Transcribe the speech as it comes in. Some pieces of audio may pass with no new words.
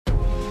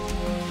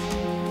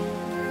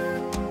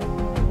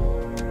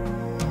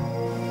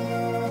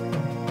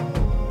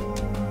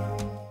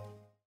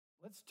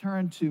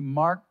turn to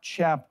Mark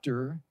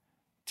chapter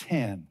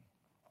 10.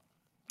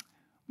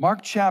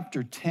 Mark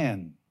chapter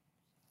 10.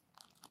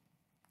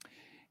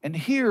 And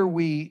here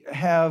we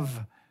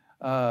have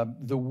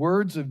the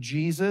words of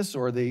Jesus,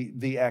 or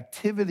the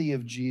activity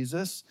of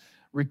Jesus,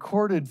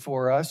 recorded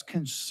for us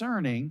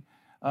concerning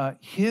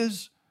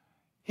his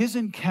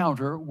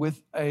encounter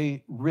with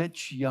a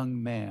rich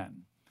young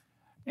man.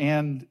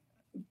 And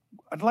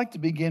I'd like to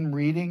begin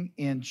reading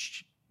in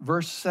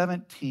verse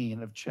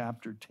 17 of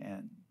chapter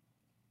 10.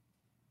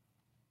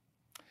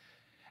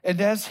 And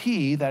as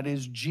he, that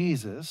is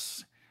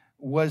Jesus,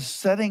 was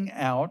setting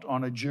out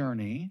on a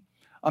journey,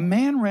 a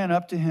man ran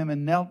up to him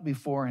and knelt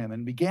before him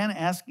and began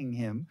asking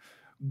him,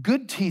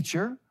 "Good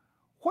teacher,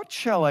 what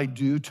shall I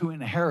do to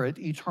inherit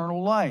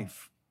eternal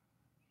life?"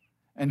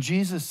 And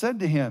Jesus said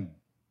to him,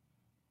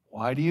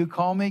 "Why do you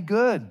call me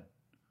good?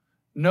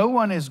 No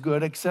one is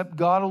good except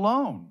God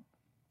alone.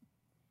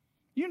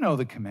 You know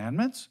the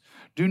commandments.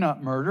 Do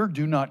not murder,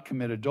 do not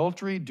commit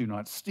adultery, do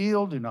not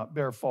steal, do not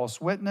bear false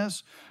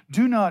witness,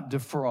 do not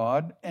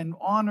defraud, and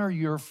honor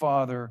your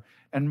father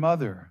and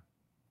mother."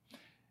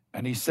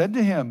 And he said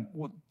to him,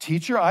 "Well,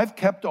 teacher, I've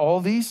kept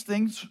all these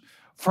things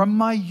from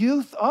my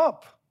youth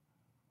up."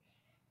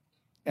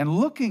 And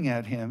looking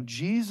at him,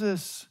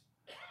 Jesus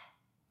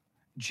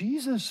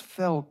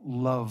felt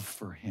love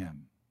for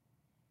him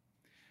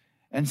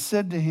and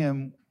said to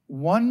him,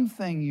 "One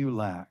thing you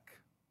lack.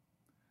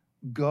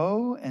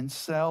 Go and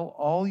sell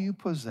all you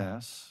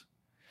possess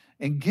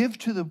and give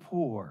to the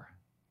poor,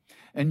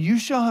 and you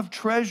shall have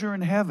treasure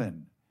in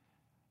heaven,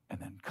 and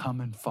then come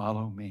and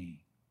follow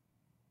me."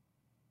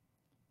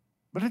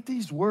 But at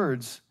these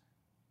words,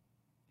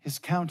 his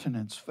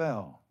countenance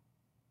fell,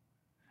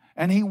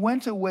 and he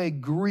went away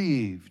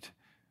grieved,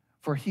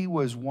 for he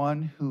was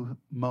one who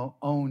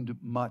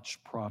owned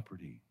much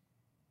property.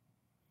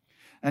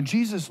 And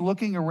Jesus,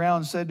 looking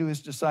around, said to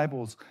his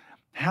disciples,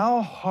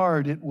 "How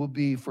hard it will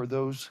be for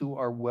those who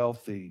are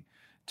wealthy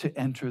to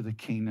enter the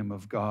kingdom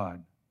of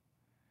God."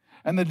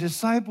 And the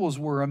disciples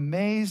were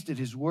amazed at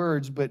his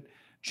words, but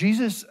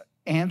Jesus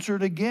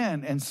answered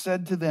again and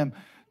said to them,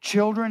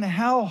 "Children,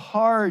 how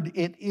hard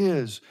it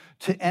is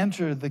to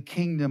enter the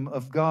kingdom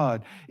of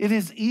God. It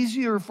is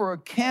easier for a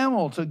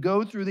camel to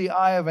go through the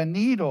eye of a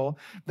needle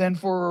than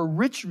for a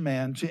rich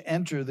man to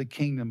enter the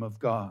kingdom of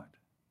God."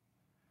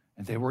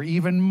 And they were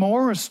even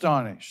more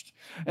astonished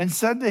and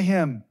said to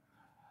him,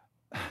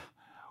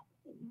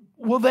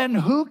 "Well, then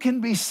who can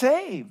be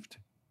saved?"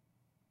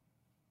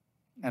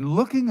 And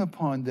looking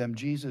upon them,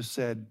 Jesus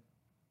said,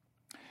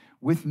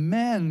 "With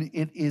men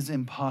it is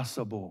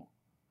impossible,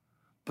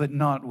 but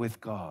not with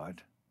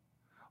God.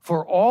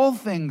 For all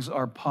things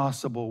are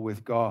possible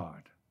with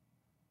God."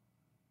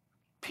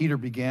 Peter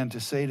began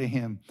to say to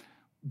him,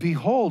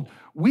 "Behold,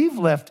 we've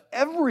left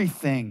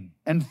everything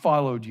and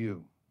followed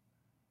you."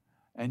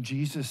 And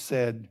Jesus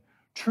said,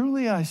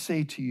 "Truly I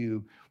say to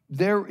you,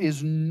 there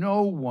is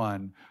no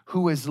one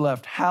who has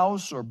left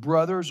house or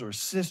brothers or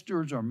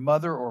sisters or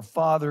mother or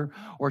father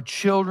or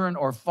children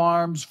or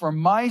farms for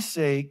my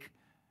sake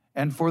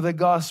and for the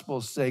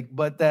gospel's sake,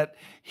 but that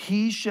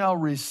he shall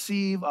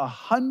receive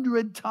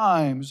 100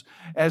 times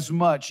as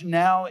much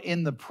now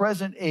in the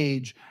present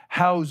age,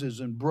 houses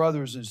and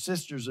brothers and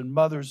sisters and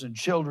mothers and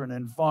children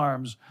and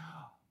farms,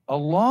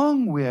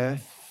 along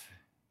with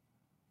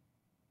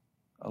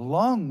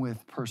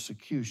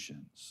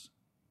persecutions.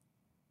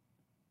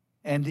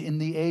 And in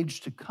the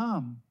age to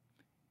come,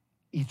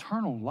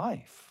 eternal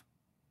life.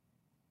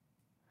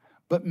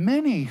 But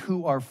many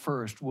who are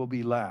first will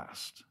be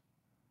last,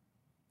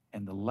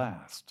 and the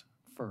last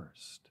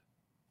first."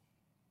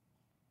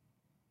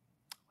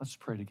 Let's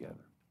pray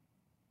together.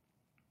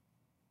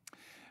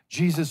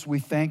 Jesus, we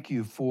thank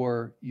you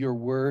for your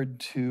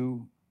word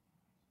to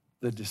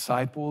the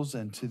disciples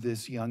and to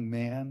this young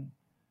man.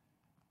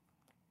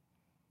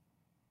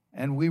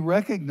 And we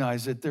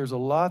recognize that there's a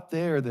lot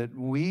there that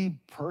we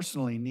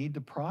personally need to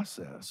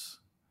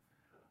process.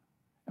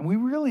 And we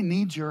really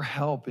need your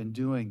help in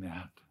doing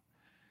that.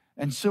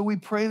 And so we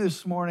pray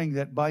this morning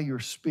that by your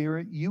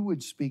Spirit, you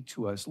would speak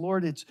to us.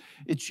 Lord,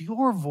 it's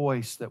your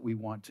voice that we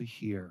want to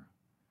hear.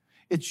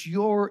 It's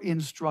your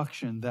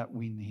instruction that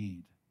we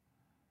need.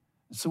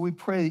 And so we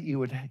pray that you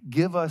would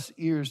give us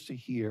ears to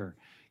hear,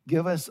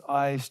 give us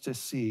eyes to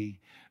see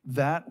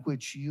that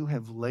which you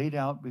have laid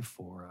out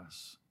before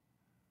us.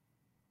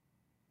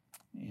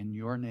 In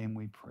your name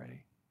we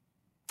pray.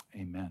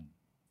 Amen.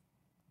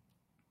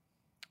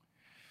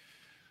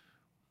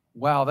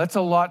 Wow, that's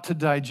a lot to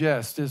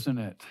digest, isn't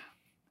it?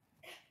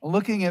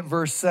 Looking at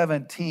verse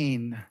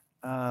 17,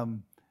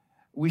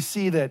 we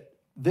see that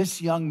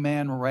this young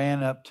man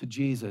ran up to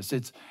Jesus.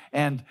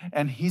 And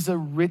he's a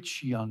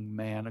rich young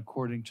man,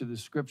 according to the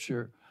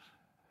scripture.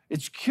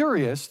 It's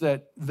curious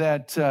that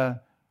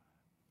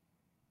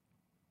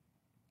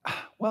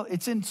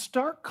it's in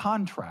stark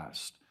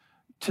contrast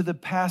to the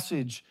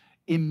passage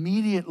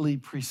immediately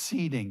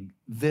preceding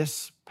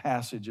this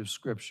passage of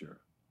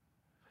Scripture.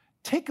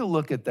 Take a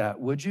look at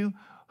that, would you?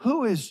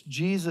 Who is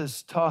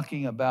Jesus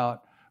talking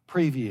about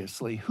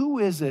previously? Who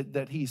is it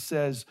that he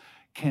says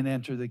can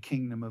enter the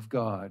kingdom of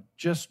God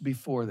just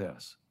before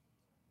this?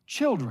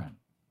 Children,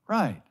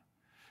 right.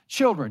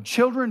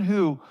 Children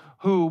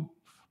who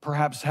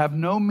perhaps have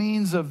no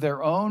means of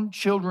their own,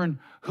 children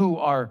who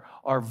are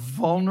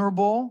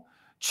vulnerable,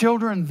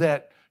 children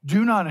that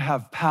do not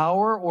have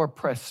power or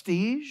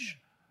prestige.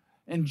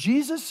 And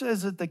Jesus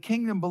says that the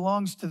kingdom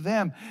belongs to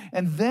them.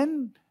 And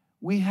then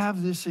we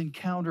have this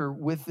encounter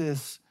with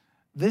this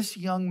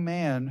young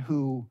man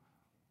who,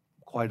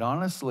 quite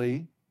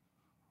honestly,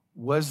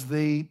 was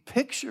the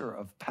picture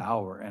of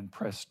power and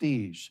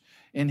prestige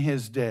in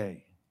his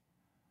day.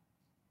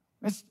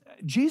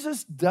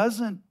 Jesus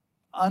doesn't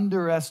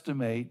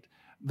underestimate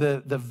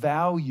the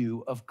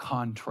value of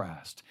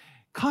contrast.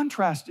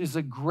 Contrast is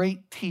a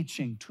great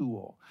teaching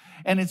tool.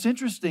 And it's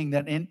interesting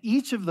that in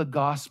each of the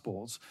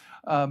Gospels,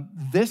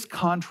 this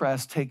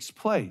contrast takes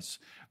place.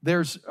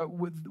 There's,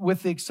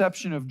 with the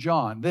exception of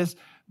John,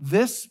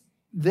 this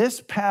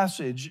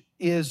passage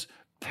is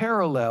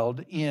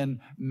paralleled in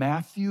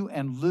Matthew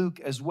and Luke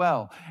as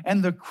well.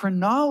 And the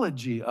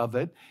chronology of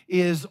it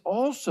is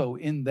also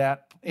in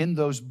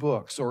those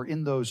books or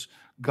in those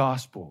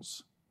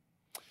Gospels.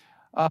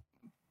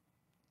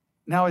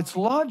 Now, it's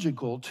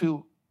logical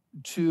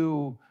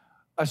to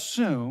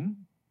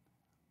assume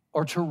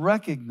or to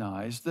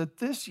recognize that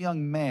this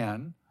young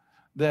man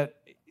that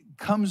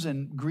comes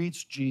and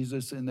greets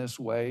Jesus in this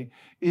way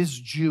is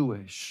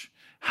Jewish.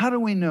 How do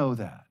we know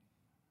that?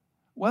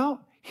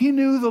 Well, he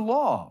knew the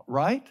law,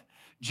 right?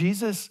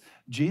 Jesus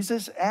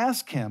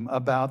asked him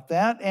about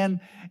that,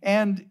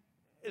 and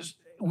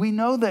we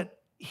know that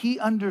he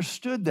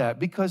understood that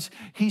because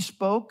he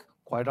spoke,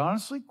 quite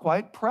honestly,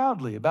 quite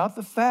proudly about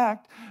the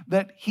fact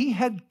that he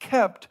had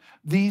kept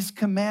these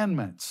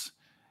commandments.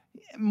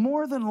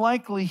 More than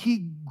likely,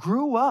 he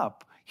grew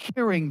up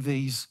hearing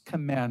these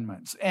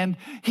commandments, and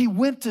he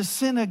went to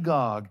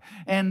synagogue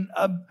and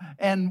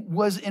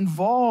was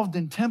involved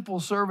in temple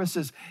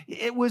services.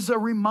 It was a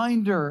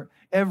reminder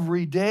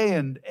every day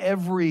and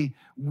every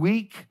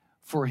week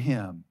for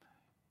him,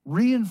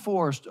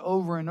 reinforced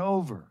over and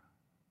over.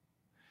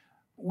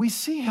 We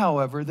see,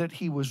 however, that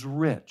he was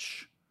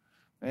rich.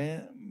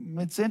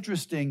 It's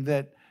interesting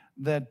that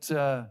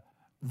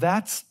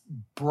that's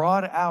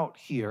brought out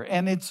here,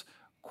 and it's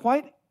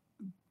quite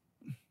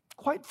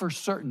for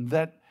certain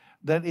that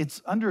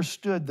it's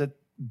understood that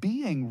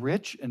being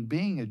rich and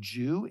being a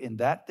Jew in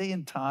that day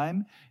and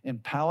time in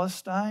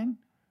Palestine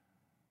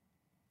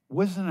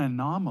was an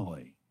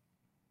anomaly.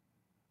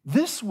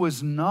 This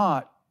was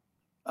not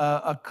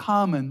a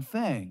common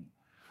thing.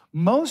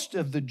 Most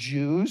of the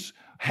Jews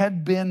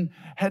had been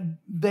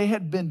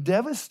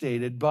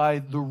devastated by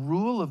the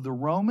rule of the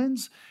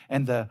Romans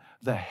and the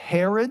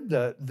Herod,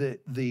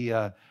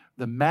 the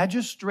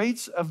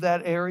magistrates of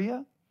that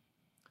area.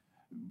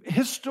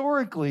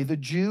 Historically, the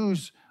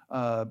Jews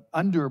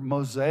under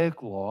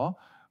Mosaic law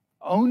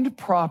owned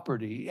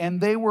property,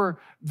 and they were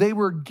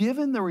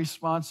given the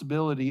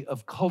responsibility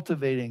of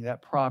cultivating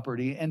that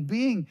property and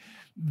being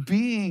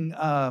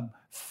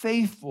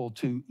faithful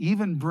to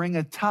even bring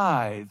a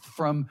tithe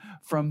from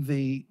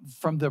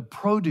the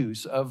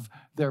produce of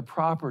their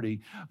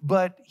property.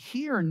 But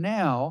here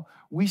now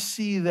we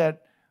see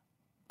that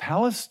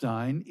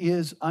Palestine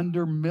is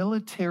under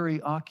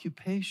military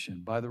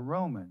occupation by the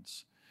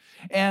Romans,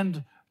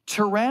 and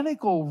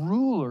tyrannical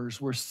rulers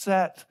were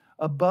set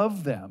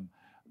above them.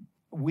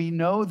 We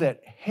know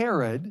that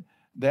Herod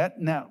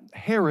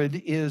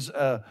is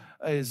a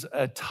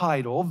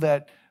title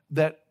that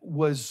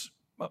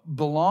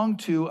belonged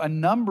to a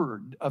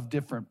number of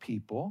different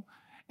people,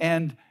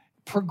 and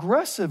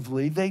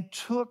progressively they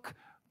took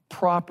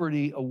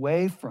property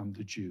away from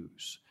the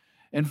Jews.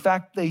 In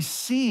fact, they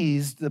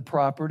seized the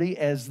property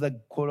as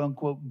the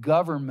quote-unquote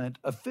government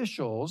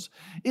officials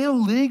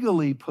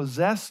illegally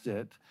possessed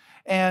it,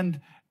 and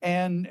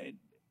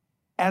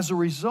as a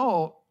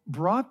result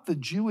brought the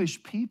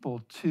Jewish people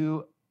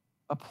to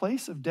a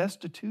place of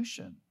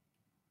destitution.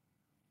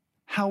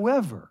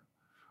 However,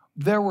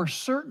 there were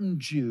certain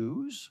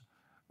Jews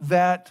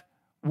that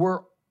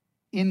were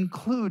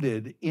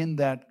included in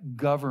that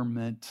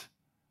government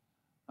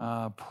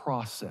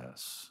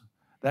process,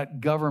 that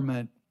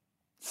government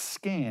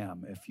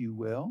scam, if you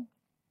will.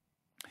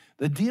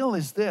 The deal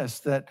is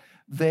this, that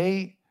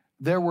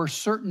there were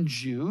certain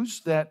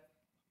Jews that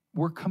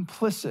were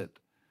complicit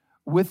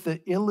with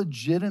the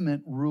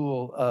illegitimate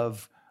rule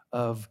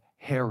of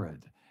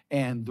Herod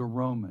and the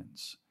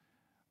Romans.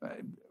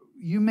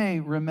 You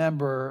may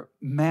remember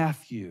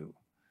Matthew,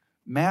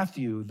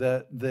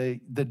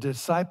 the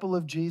disciple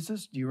of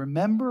Jesus. Do you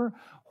remember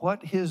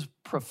what his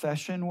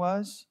profession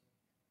was?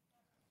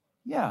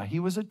 Yeah, he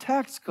was a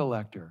tax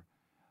collector.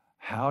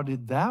 How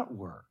did that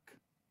work?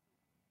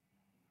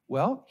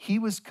 Well, he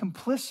was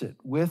complicit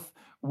with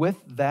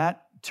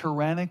that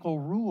tyrannical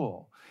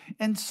rule.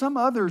 And some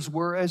others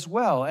were as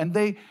well. And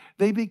they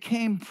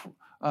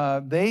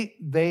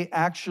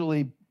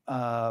actually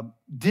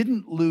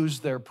didn't lose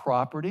their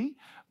property,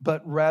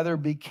 but rather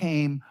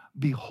became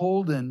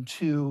beholden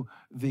to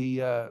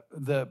the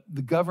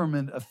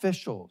government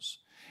officials.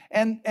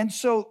 And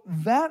so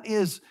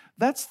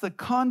that's the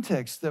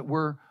context that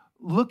we're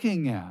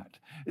looking at.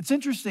 It's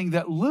interesting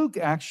that Luke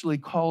actually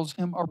calls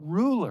him a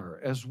ruler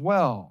as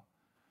well.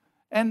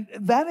 And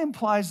that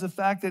implies the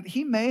fact that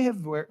he may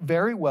have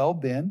very well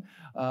been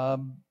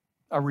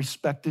a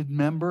respected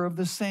member of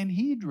the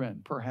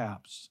Sanhedrin,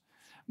 perhaps.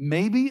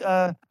 Maybe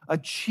a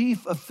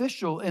chief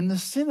official in the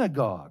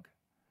synagogue.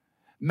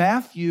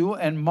 Matthew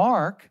and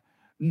Mark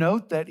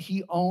note that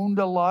he owned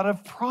a lot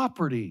of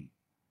property.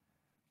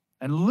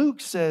 And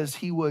Luke says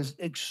he was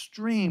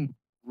extremely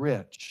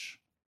rich.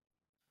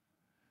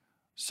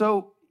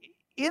 So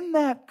in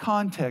that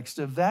context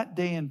of that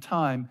day and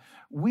time,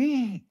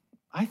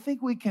 I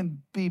think we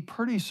can be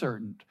pretty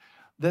certain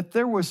that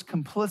there was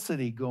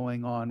complicity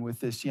going on with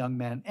this young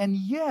man. And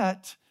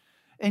yet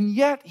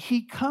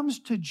he comes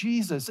to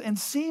Jesus, and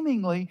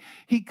seemingly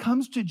he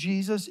comes to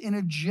Jesus in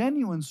a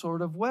genuine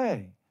sort of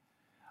way.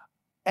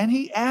 And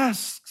he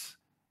asks,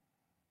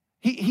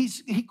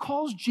 he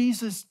calls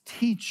Jesus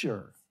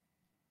teacher.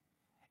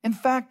 In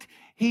fact,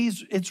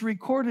 it's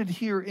recorded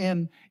here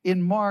in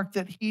Mark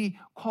that he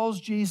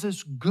calls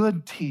Jesus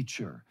good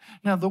teacher.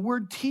 Now, the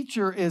word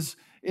teacher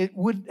it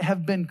would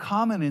have been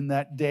common in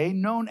that day,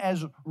 known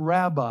as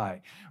rabbi.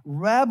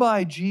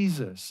 Rabbi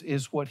Jesus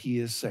is what he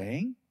is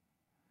saying.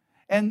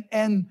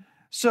 And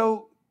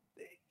so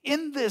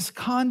in this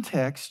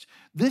context,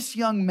 this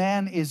young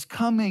man is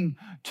coming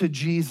to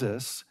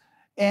Jesus,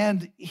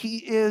 and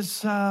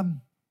he's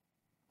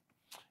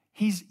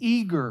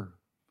eager.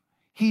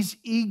 He's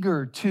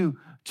eager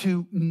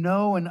to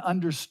know and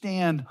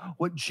understand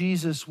what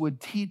Jesus would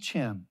teach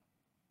him.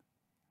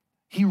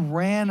 He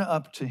ran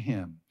up to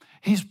him.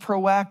 He's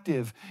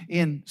proactive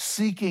in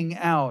seeking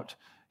out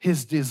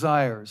his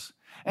desires.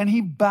 And he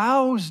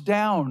bows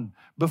down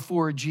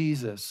before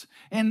Jesus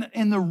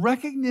in the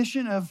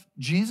recognition of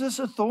Jesus'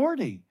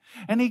 authority.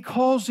 And he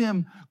calls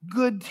him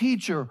good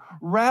teacher,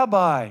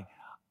 rabbi.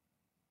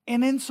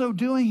 And in so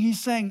doing, he's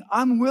saying,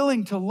 I'm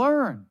willing to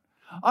learn.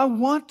 I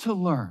want to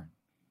learn.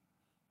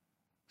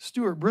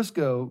 Stuart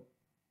Briscoe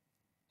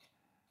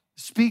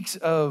speaks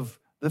of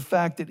the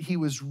fact that he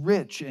was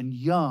rich and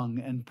young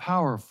and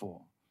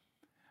powerful.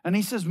 And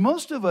he says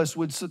most of us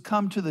would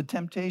succumb to the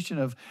temptation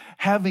of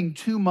having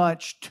too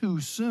much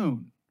too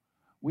soon.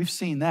 We've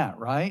seen that,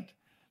 right?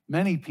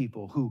 Many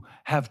people who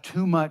have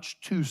too much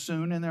too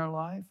soon in their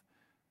life.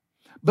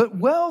 But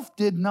wealth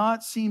did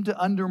not seem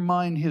to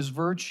undermine his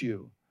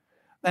virtue,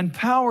 and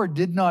power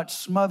did not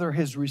smother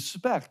his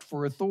respect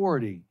for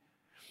authority.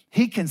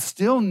 He can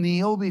still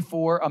kneel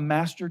before a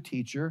master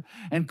teacher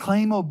and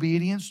claim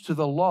obedience to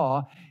the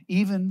law,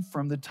 even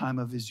from the time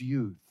of his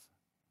youth.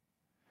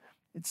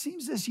 It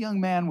seems this young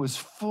man was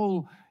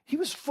full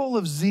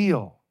of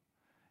zeal.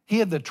 He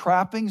had the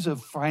trappings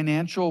of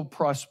financial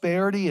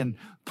prosperity and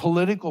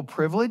political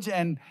privilege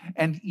and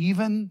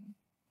even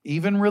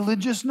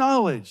religious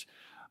knowledge.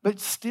 But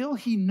still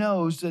he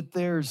knows that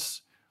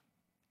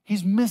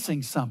he's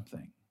missing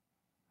something.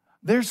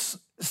 There's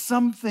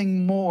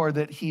something more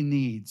that he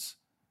needs.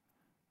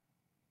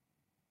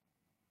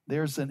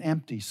 There's an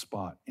empty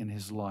spot in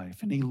his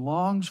life, and he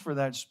longs for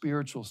that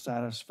spiritual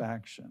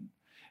satisfaction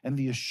and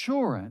the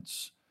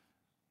assurance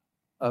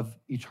of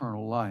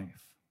eternal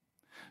life.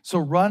 So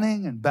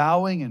running and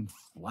bowing and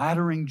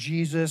flattering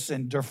Jesus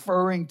and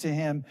deferring to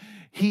him,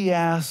 he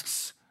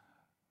asks,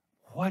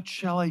 what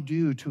shall I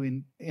do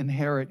to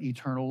inherit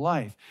eternal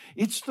life?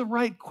 It's the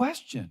right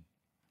question.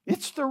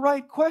 It's the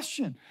right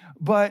question,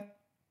 but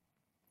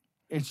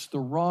it's the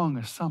wrong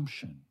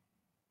assumption.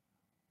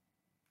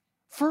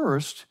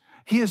 First,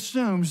 he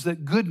assumes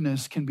that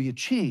goodness can be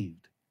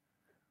achieved.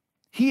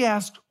 He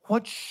asked,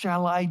 what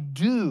shall I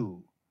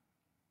do?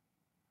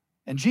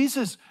 And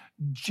Jesus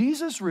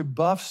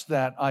rebuffs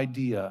that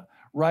idea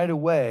right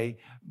away.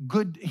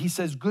 He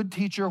says, good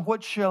teacher,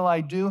 what shall I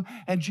do?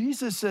 And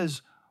Jesus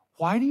says,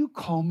 why do you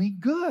call me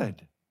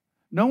good?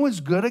 No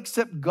one's good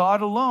except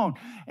God alone.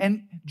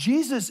 And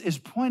Jesus is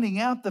pointing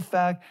out the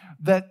fact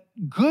that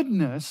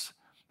goodness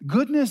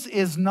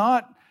is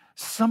not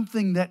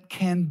something that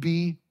can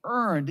be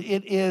earned.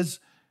 It is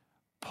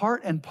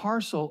part and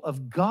parcel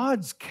of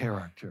God's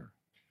character.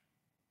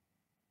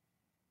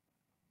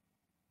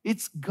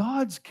 It's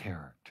God's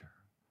character,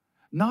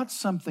 not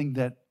something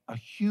that a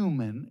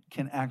human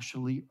can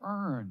actually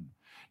earn.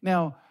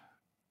 Now,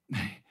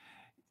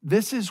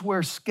 this is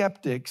where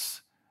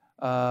skeptics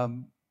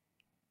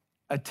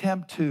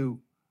attempt to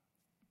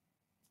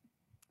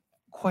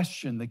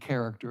question the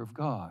character of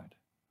God.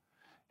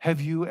 Have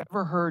you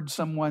ever heard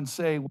someone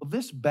say, well,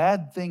 this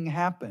bad thing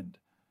happened?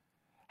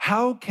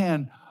 How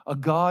can a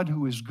God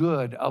who is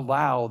good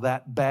allow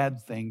that bad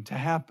thing to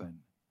happen?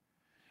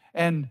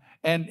 And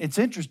it's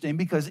interesting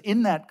because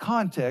in that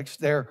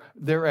context, they're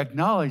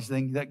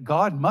acknowledging that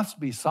God must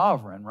be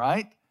sovereign,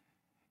 right?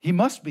 He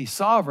must be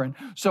sovereign.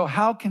 So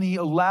how can he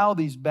allow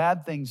these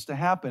bad things to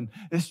happen,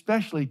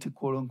 especially to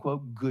quote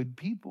unquote good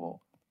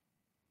people?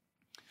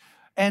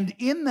 And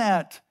in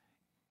that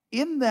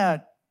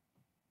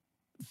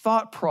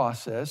thought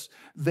process,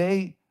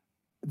 they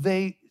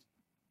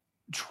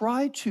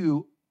try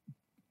to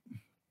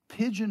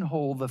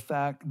pigeonhole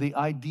the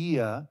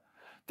idea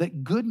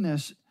that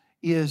goodness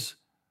is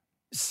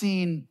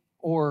seen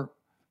or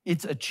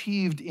it's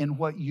achieved in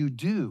what you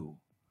do.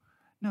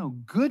 No,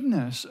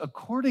 goodness,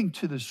 according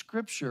to the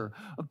scripture,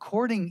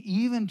 according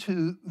even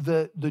to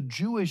the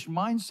Jewish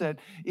mindset,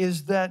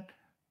 is that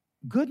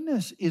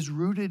goodness is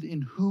rooted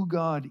in who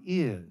God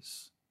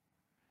is.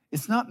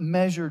 It's not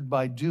measured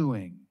by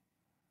doing.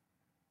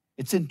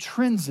 It's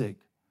intrinsic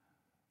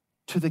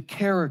to the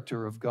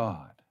character of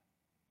God.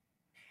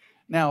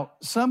 Now,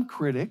 some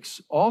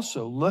critics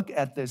also look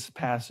at this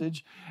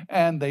passage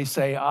and they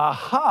say,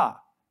 aha,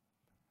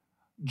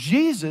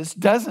 Jesus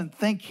doesn't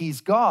think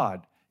he's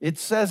God. It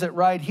says it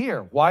right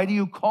here. Why do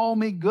you call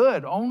me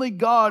good? Only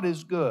God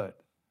is good.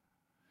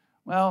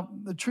 Well,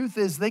 the truth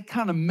is they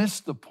kind of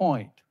missed the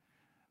point.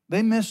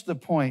 They missed the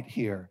point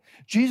here.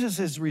 Jesus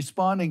is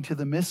responding to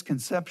the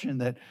misconception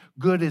that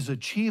good is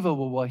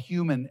achievable by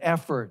human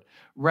effort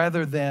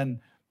rather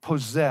than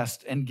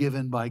possessed and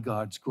given by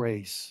God's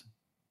grace.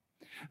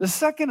 The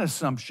second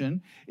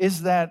assumption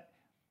is that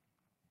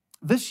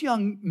this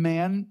young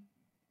man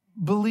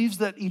believes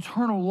that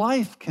eternal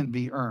life can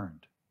be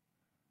earned.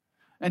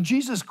 And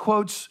Jesus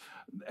quotes,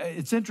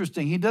 it's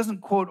interesting, he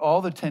doesn't quote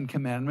all the 10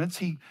 commandments.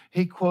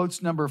 He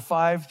quotes number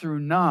 5 through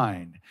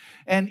 9.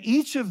 And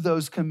each of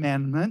those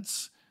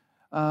commandments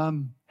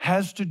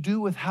has to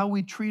do with how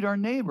we treat our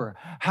neighbor,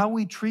 how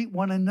we treat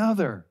one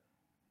another.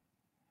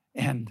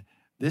 And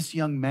this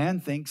young man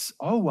thinks,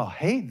 oh, well,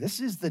 hey, this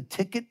is the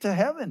ticket to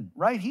heaven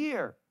right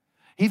here.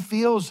 He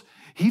feels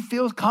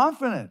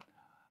confident.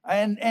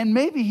 And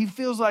maybe he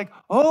feels like,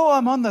 oh,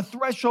 I'm on the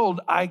threshold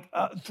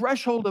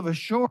of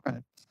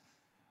assurance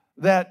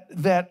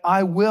that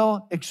I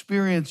will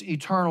experience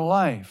eternal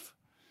life.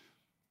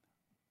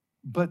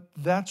 But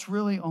that's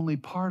really only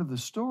part of the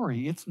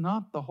story. It's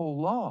not the whole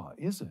law,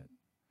 is it?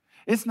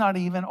 It's not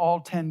even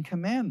all 10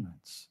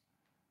 commandments.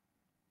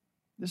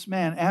 This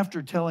man,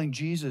 after telling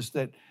Jesus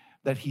that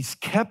he's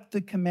kept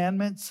the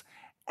commandments,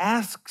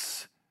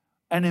 asks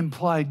an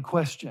implied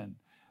question.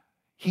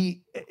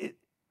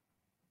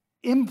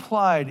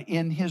 Implied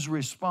in his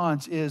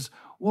response is,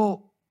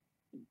 well,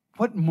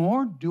 what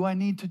more do I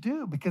need to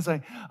do? Because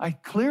I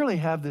clearly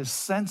have this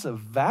sense of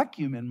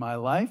vacuum in my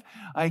life.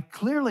 I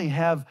clearly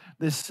have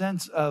this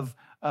sense of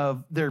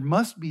there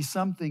must be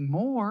something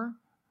more.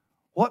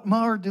 What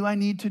more do I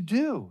need to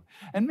do?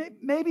 And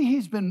maybe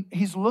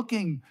he's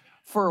looking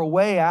for a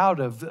way out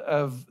of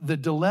the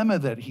dilemma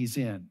that he's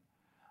in.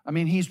 I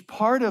mean, he's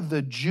part of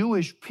the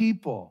Jewish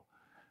people,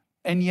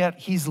 and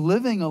yet he's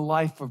living a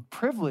life of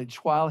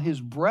privilege while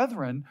his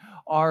brethren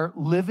are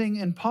living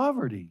in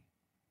poverty.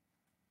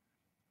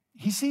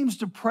 He seems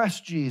to press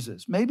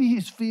Jesus. Maybe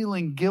he's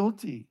feeling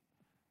guilty.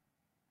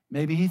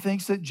 Maybe he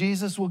thinks that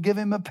Jesus will give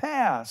him a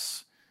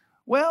pass.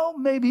 Well,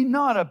 maybe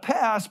not a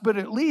pass, but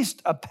at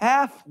least a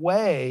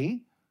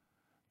pathway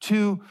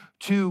to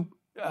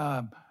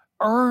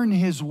earn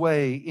his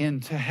way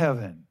into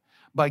heaven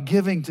by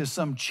giving to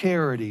some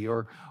charity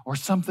or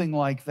something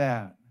like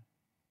that.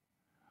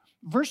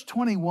 Verse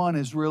 21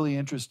 is really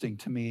interesting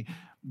to me.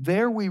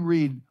 There we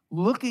read,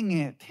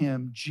 looking at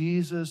him,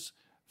 Jesus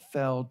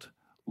felt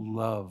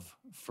love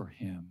for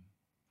him.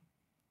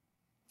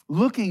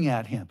 Looking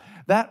at him.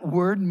 That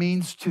word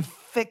means to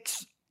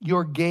fix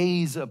your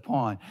gaze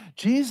upon.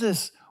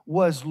 Jesus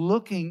was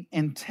looking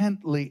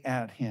intently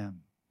at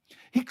him.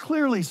 He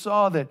clearly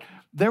saw that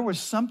there was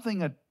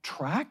something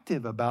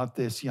attractive about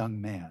this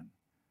young man.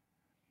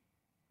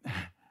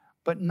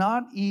 But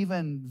not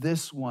even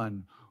this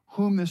one,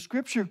 whom the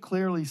scripture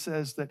clearly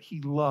says that he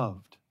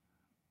loved.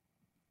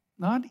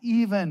 Not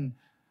even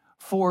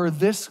for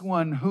this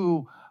one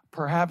who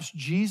perhaps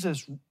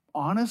Jesus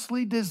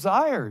honestly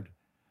desired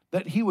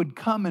that he would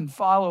come and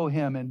follow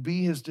him and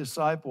be his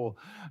disciple.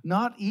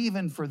 Not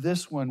even for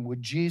this one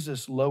would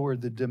Jesus lower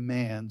the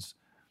demands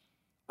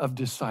of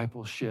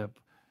discipleship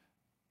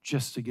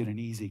just to get an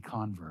easy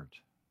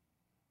convert.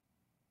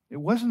 It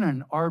wasn't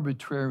an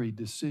arbitrary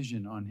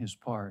decision on his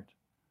part.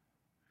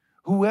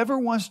 Whoever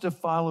wants to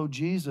follow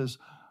Jesus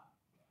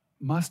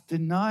must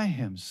deny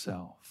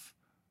himself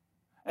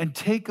and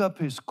take up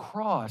his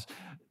cross.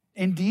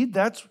 Indeed,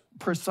 that's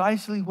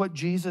precisely what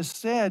Jesus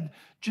said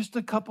just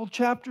a couple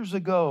chapters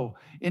ago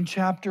in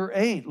chapter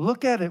 8.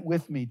 Look at it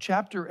with me,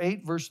 chapter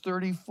 8, verse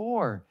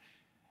 34.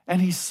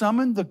 And he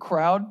summoned the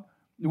crowd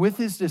with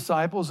his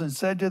disciples and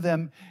said to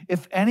them,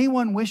 if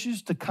anyone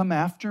wishes to come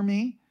after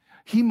me,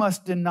 he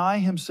must deny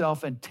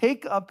himself and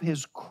take up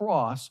his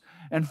cross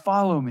and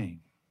follow me.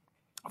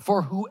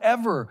 For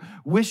whoever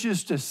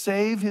wishes to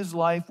save his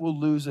life will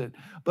lose it,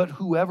 but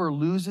whoever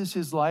loses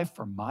his life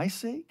for my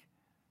sake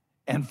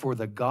and for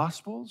the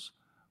gospel's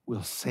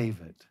will save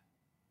it.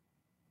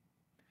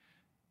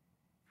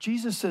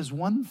 Jesus says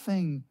one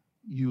thing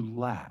you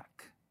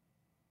lack.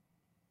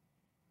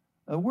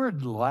 The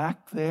word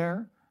lack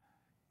there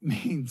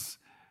means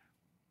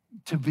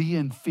to be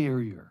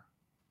inferior,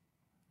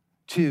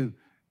 to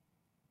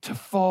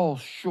fall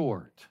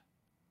short.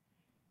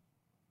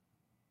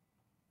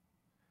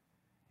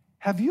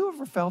 Have you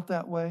ever felt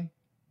that way?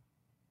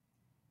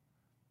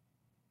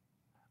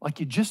 Like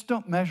you just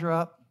don't measure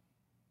up.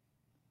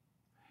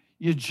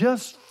 You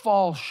just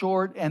fall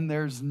short and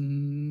there's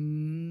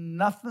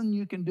nothing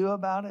you can do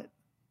about it.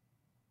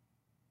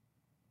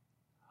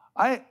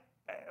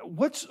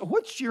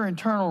 What's your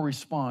internal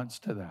response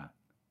to that?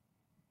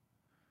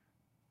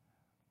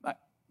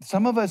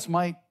 Some of us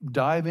might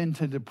dive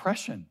into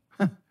depression.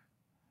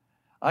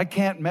 I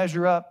can't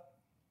measure up,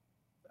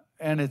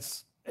 and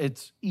it's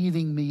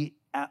eating me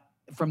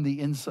from the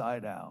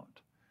inside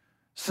out.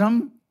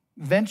 Some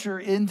venture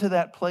into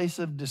that place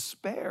of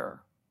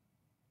despair.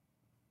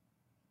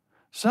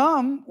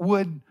 Some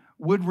would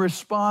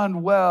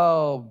respond,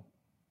 well,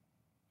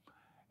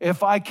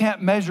 if I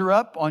can't measure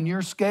up on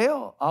your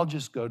scale, I'll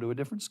just go to a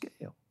different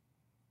scale.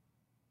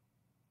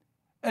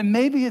 And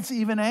maybe it's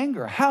even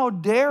anger. How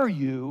dare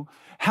you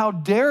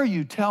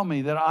tell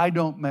me that I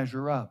don't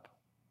measure up?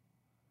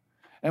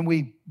 And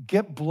we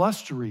get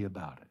blustery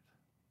about it.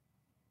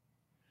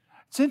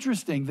 It's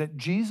interesting that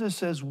Jesus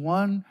says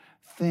one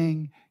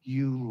thing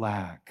you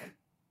lack.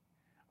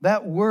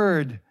 That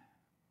word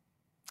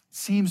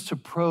seems to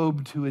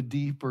probe to a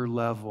deeper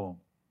level.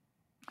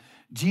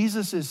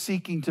 Jesus is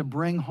seeking to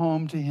bring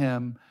home to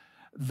him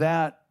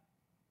that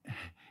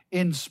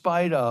in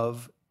spite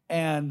of,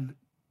 and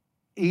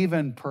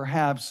even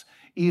perhaps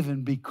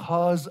even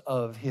because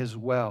of his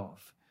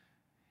wealth,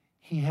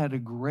 he had a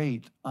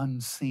great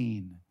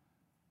unseen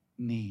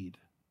need.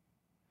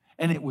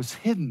 And it was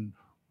hidden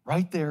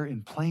right there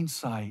in plain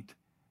sight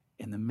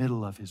in the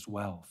middle of his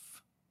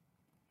wealth.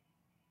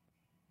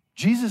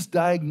 Jesus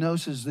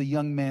diagnoses the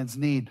young man's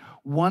need.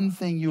 One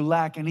thing you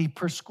lack, and he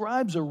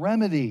prescribes a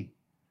remedy.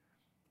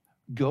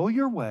 Go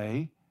your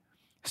way,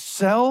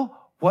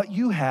 sell what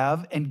you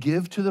have, and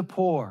give to the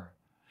poor.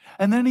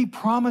 And then he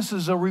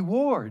promises a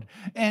reward,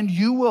 and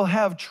you will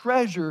have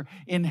treasure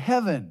in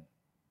heaven.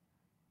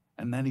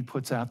 And then he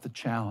puts out the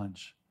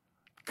challenge.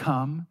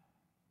 Come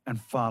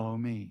and follow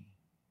me.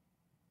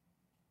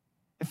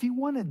 If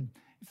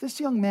this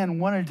young man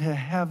wanted to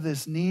have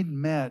this need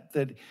met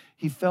that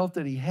he felt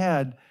that he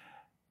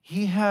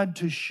had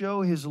to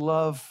show his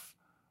love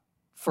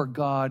for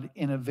God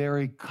in a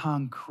very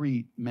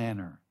concrete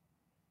manner.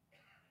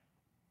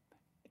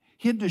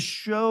 He had to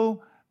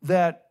show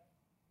that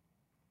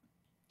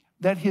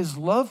his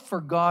love for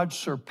God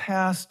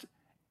surpassed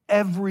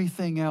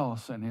everything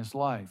else in his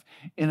life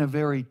in a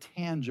very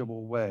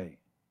tangible way.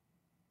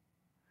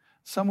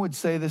 Some would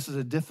say this is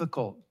a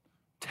difficult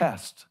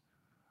test,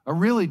 a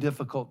really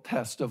difficult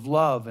test of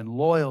love and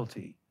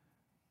loyalty.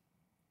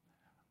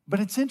 But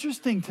it's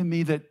interesting to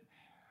me that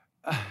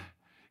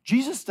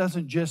Jesus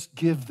doesn't just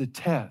give the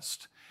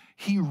test.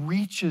 He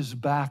reaches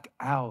back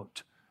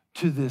out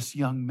to this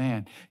young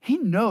man. He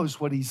knows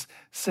what he's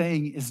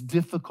saying is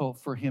difficult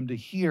for him to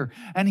hear,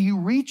 and he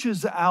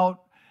reaches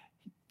out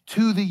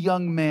to the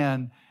young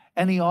man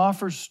and he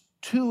offers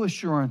two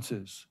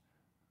assurances.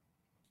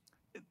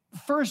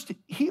 First,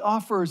 he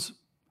offers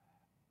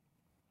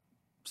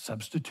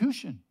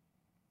substitution.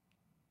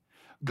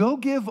 Go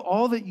give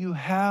all that you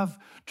have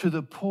to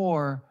the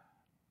poor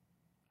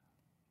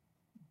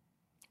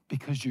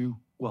because you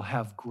will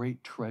have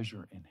great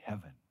treasure in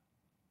heaven.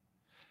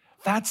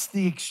 That's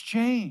the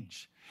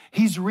exchange.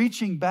 He's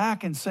reaching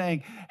back and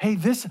saying, hey,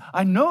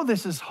 I know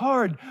this is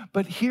hard,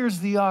 but here's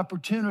the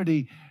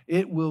opportunity.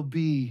 It will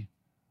be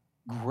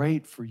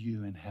great for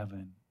you in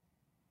heaven.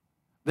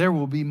 There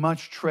will be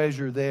much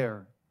treasure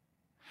there.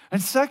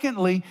 And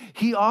secondly,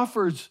 he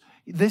offers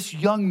this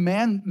young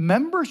man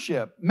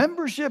membership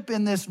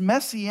in this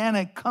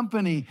messianic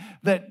company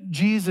that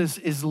Jesus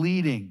is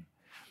leading.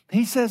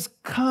 He says,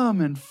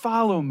 come and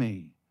follow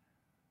me.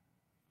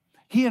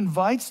 He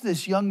invites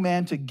this young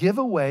man to give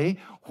away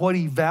what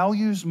he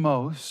values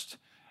most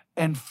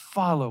and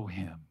follow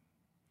him.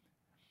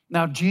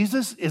 Now,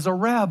 Jesus is a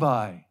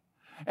rabbi,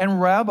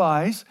 and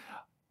rabbis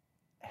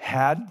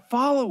had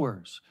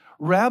followers.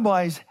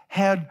 Rabbis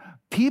had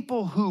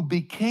people who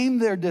became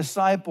their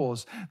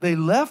disciples. They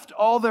left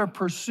all their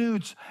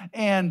pursuits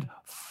and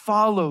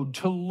followed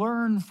to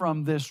learn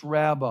from this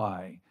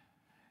rabbi.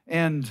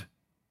 And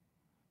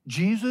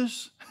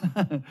Jesus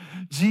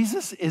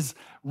is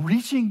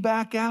reaching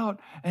back out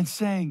and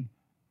saying,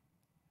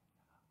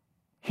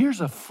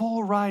 here's a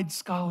full ride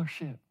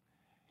scholarship.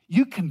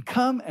 You can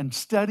come and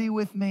study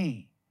with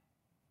me.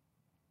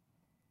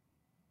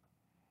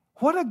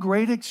 What a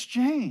great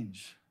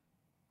exchange.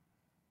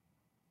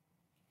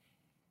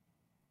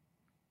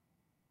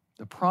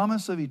 The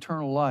promise of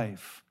eternal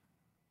life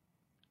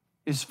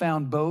is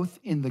found both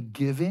in the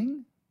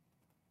giving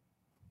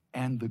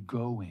and the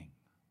going.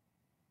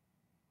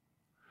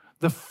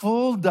 The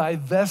full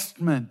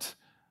divestment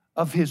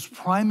of his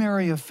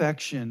primary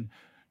affection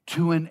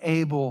to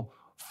enable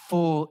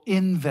full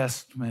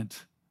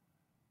investment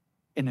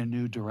in a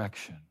new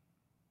direction.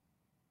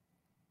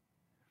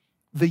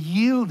 The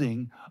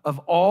yielding of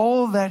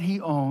all that he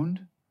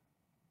owned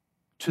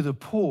to the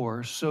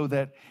poor so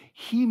that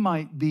he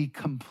might be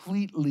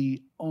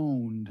completely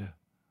owned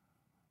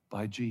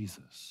by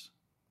Jesus.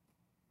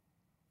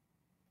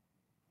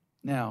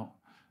 Now,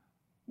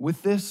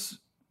 with this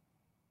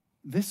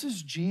this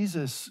is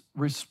Jesus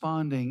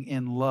responding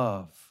in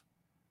love.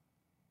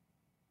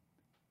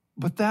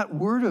 But that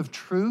word of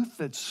truth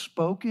that's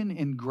spoken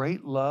in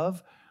great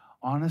love,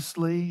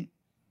 honestly,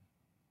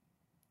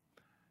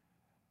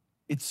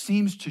 it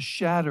seems to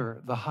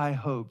shatter the high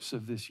hopes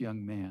of this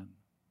young man.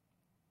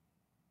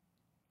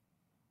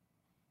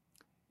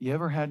 You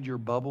ever had your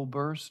bubble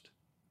burst?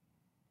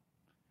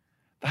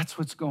 That's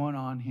what's going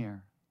on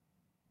here.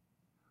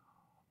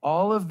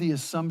 All of the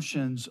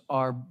assumptions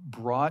are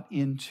brought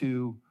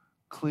into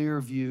clear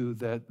view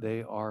that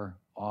they are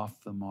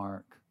off the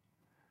mark.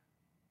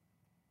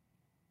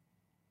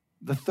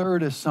 The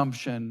third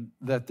assumption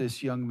that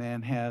this young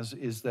man has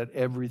is that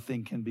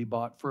everything can be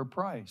bought for a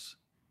price,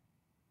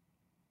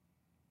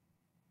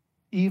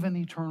 even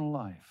eternal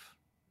life.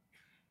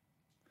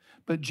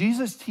 But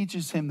Jesus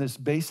teaches him this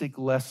basic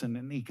lesson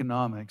in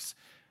economics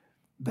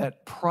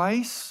that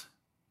price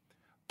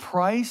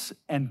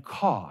and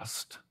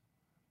cost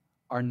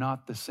are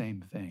not the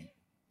same thing.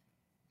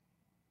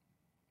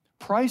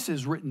 Price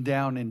is written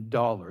down in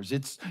dollars.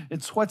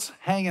 It's what's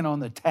hanging on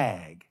the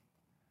tag.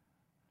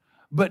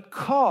 But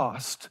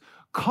cost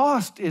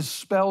is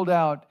spelled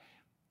out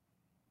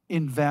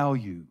in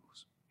values.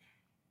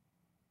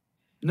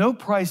 No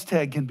price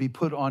tag can be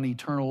put on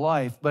eternal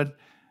life, but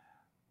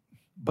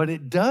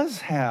it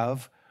does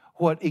have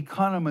what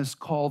economists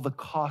call the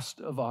cost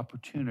of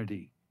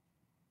opportunity.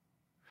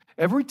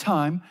 Every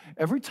time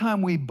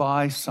we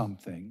buy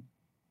something,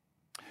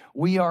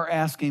 we are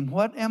asking,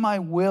 what am I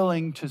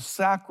willing to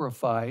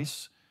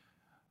sacrifice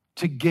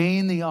to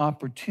gain the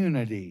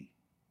opportunity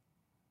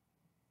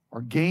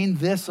or gain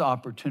this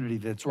opportunity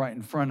that's right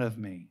in front of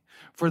me?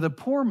 For the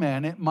poor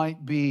man, it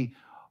might be,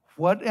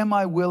 what am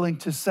I willing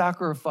to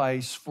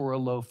sacrifice for a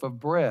loaf of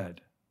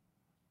bread?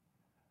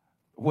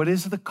 What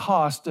is the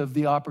cost of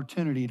the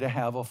opportunity to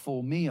have a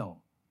full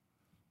meal?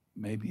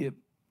 Maybe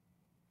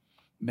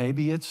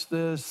it's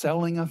the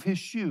selling of his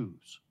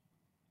shoes.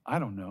 I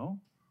don't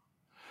know.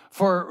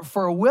 For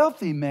a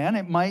wealthy man,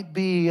 it might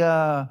be,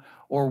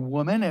 or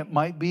woman, it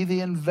might be the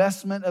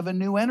investment of a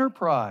new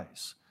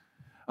enterprise.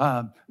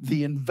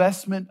 The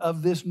investment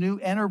of this new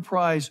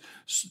enterprise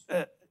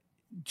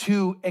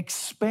to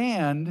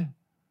expand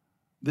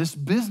this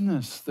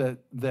business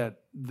that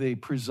they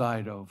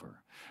preside over.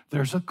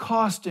 There's a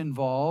cost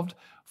involved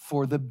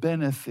for the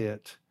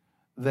benefit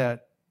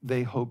that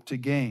they hope to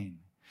gain.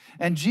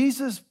 And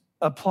Jesus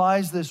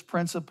applies this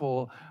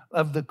principle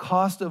of the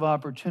cost of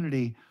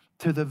opportunity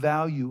to the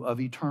value of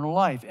eternal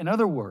life. In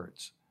other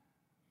words,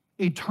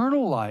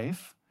 eternal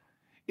life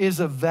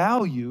is a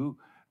value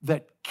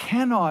that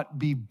cannot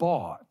be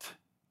bought,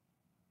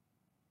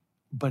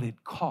 but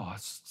it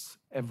costs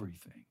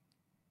everything.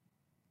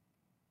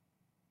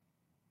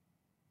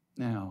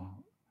 Now,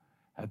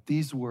 at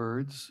these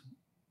words,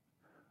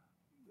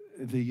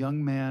 the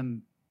young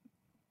man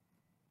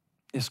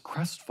is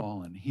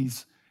crestfallen.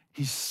 He's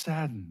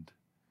saddened.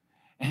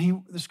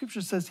 And the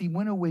scripture says he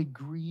went away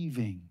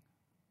grieving.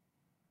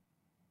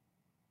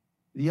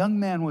 The young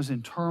man was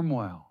in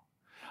turmoil.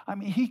 I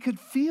mean, he could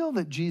feel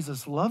that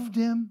Jesus loved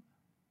him,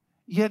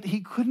 yet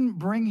he couldn't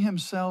bring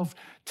himself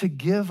to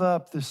give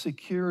up the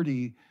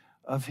security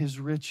of his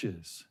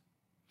riches.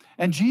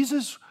 And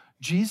Jesus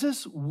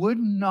would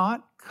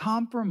not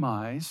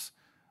compromise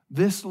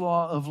this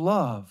law of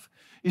love.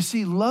 You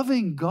see,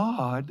 loving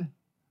God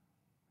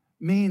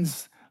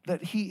means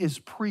that he is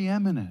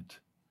preeminent.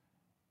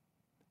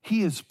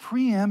 He is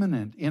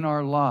preeminent in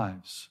our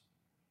lives.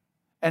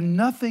 And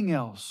nothing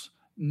else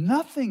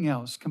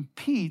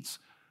competes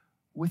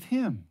with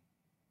him.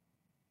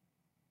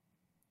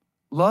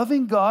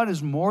 Loving God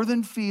is more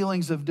than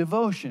feelings of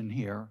devotion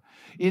here.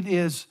 It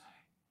is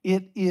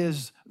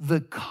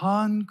the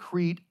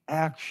concrete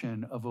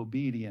action of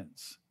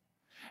obedience.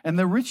 And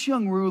the rich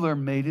young ruler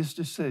made his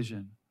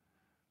decision.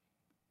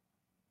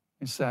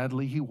 And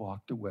sadly, he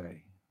walked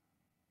away.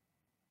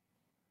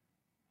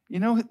 You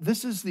know,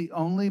 this is the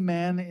only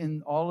man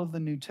in all of the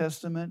New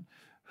Testament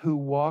who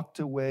walked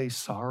away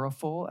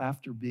sorrowful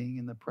after being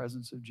in the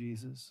presence of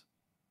Jesus.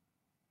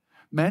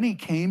 Many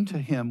came to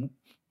him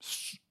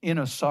in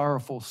a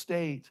sorrowful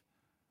state,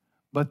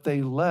 but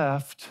they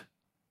left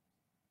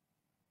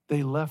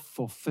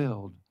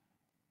fulfilled.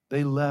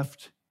 They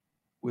left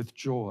with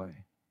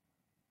joy.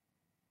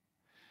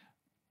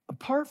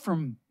 Apart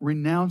from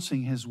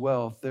renouncing his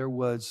wealth, there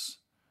was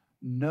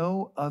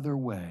no other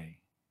way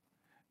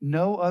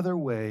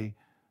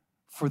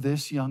for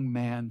this young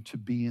man to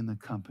be in the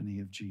company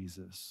of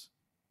Jesus.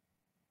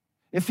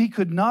 If he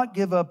could not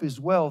give up his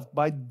wealth,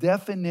 by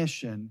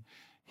definition,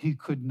 he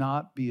could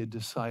not be a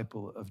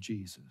disciple of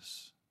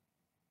Jesus.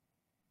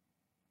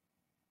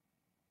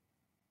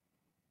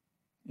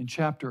 In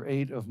chapter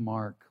 8 of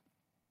Mark,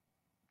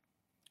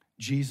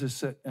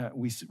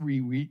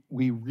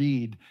 we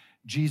read,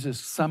 Jesus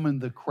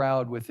summoned the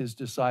crowd with his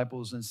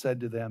disciples and said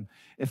to them,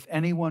 "If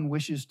anyone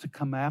wishes to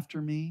come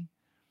after me,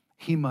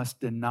 he must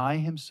deny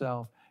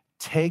himself,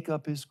 take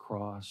up his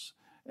cross,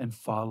 and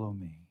follow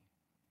me.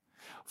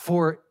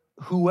 For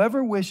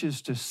whoever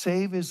wishes to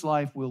save his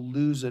life will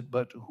lose it,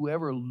 but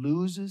whoever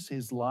loses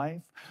his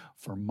life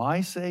for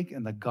my sake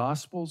and the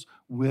gospel's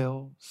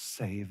will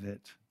save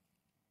it.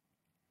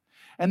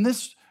 And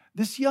this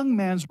young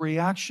man's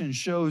reaction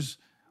shows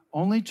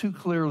only too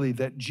clearly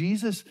that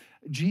Jesus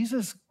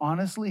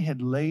honestly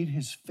had laid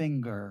his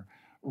finger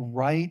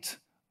right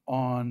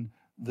on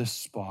the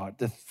spot,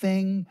 the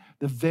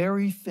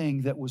very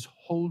thing that was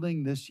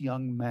holding this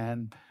young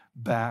man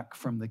back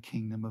from the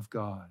kingdom of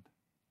God.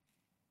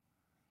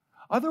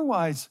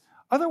 Otherwise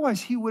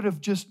he would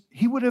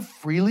have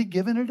freely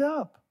given it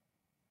up.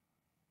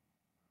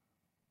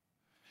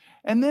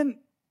 And then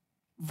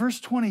verse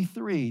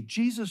 23,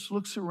 Jesus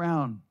looks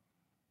around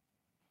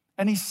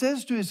and he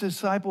says to his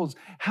disciples,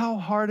 how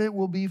hard it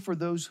will be for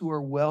those who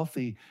are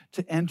wealthy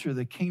to enter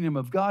the kingdom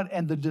of God.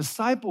 And the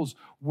disciples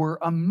were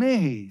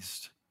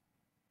amazed.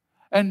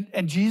 And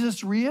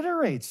Jesus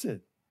reiterates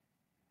it.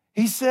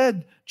 He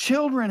said,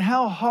 children,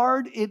 how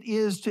hard it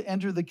is to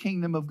enter the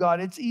kingdom of God.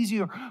 It's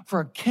easier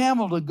for a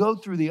camel to go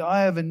through the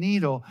eye of a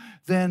needle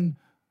than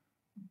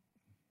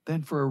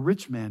for a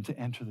rich man to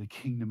enter the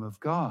kingdom of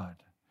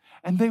God.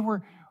 And they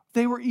were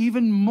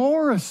even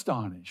more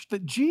astonished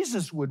that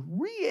Jesus would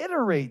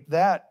reiterate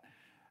that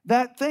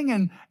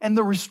thing. And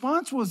the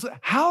response was,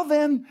 how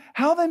then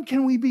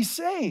can we be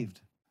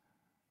saved?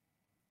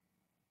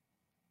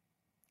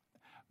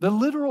 The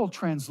literal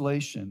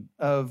translation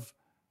of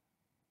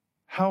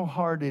how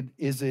hard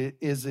is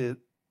it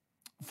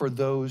for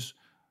those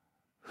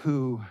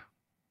who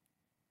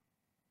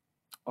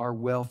are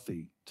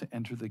wealthy to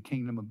enter the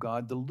kingdom of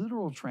God? The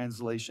literal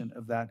translation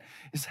of that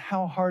is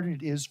how hard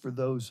it is for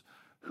those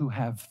who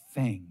have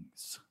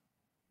things.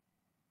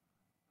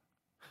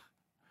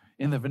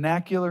 In the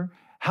vernacular,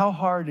 how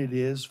hard it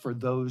is for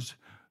those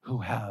who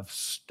have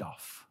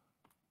stuff.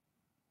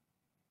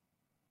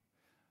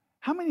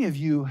 How many of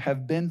you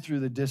have been through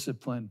the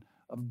discipline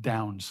of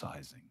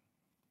downsizing?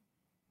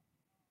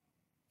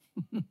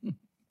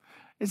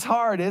 It's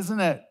hard, isn't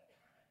it?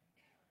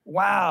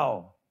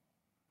 Wow.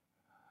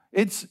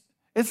 It's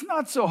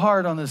not so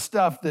hard on the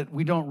stuff that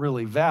we don't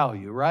really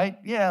value, right?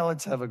 Yeah,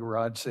 let's have a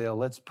garage sale,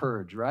 let's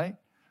purge, right?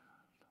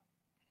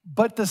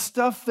 But the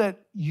stuff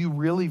that you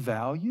really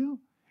value,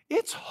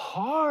 it's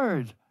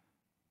hard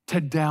to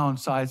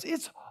downsize.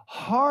 It's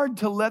hard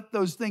to let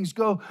those things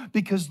go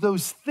because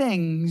those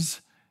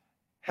things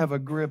have a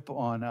grip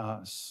on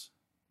us.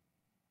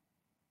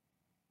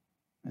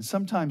 And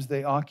sometimes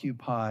they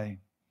occupy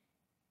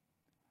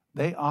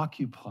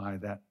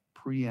that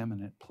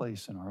preeminent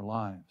place in our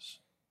lives.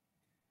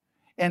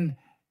 And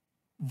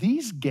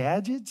these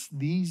gadgets,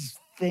 these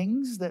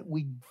things that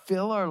we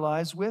fill our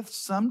lives with,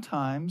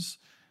 sometimes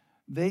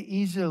they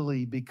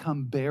easily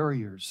become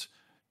barriers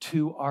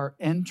to our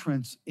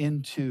entrance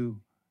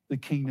into the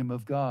kingdom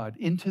of God,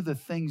 into the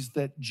things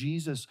that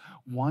Jesus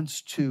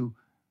wants to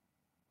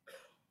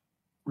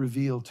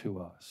reveal to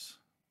us.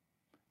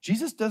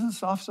 Jesus doesn't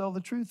soft sell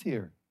the truth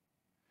here.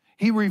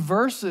 He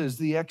reverses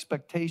the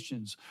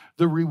expectations,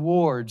 the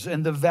rewards,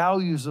 and the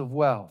values of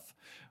wealth,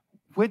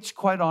 which,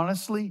 quite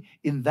honestly,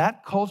 in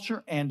that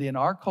culture and in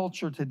our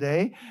culture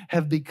today,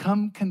 have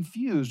become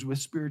confused with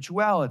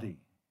spirituality.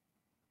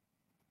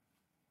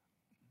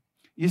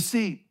 You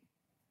see,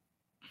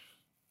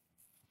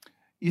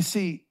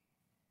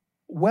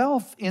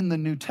 wealth in the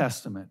New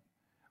Testament,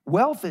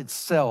 wealth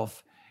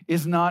itself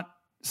is not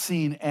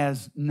seen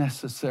as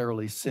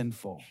necessarily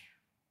sinful,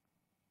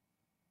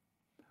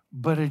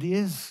 but it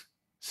is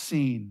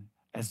seen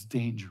as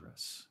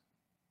dangerous.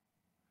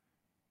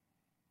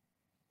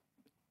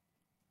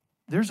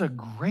 There's a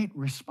great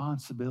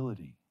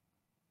responsibility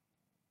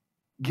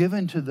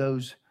given to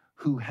those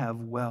who have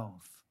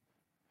wealth.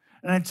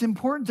 And it's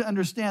important to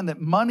understand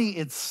that money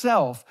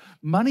itself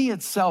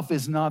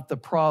is not the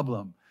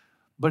problem,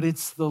 but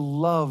it's the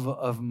love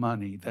of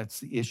money that's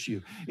the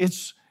issue.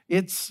 It's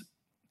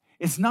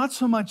not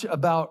so much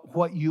about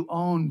what you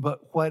own,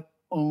 but what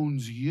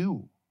owns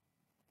you.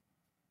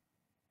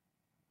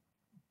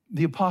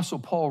 The Apostle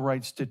Paul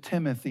writes to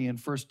Timothy in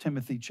 1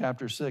 Timothy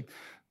chapter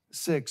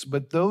 6,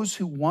 but those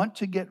who want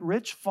to get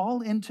rich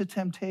fall into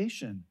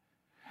temptation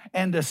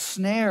and a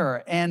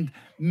snare and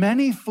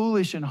many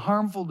foolish and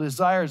harmful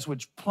desires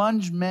which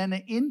plunge men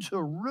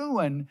into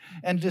ruin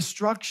and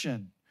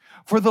destruction.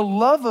 For the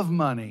love of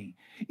money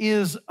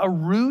is a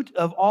root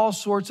of all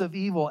sorts of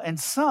evil, and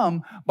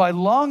some, by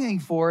longing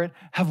for it,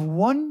 have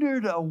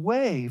wandered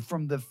away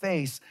from the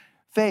faith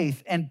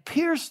and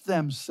pierced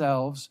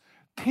themselves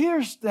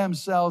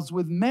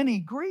with many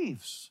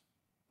griefs.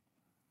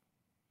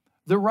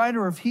 The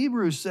writer of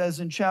Hebrews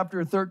says in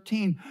chapter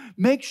 13,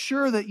 make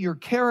sure that your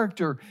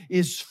character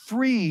is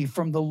free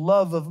from the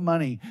love of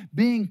money,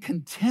 being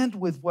content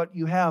with what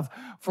you have.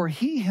 For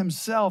he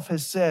himself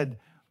has said,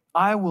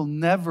 I will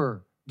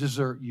never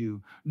desert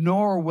you,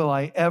 nor will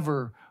I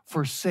ever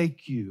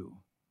forsake you.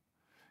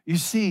 You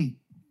see,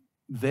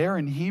 there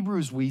in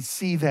Hebrews, we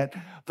see that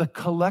the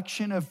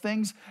collection of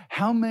things,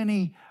 how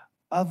many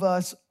of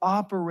us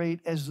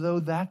operate as though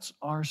that's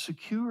our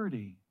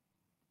security?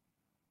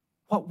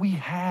 What we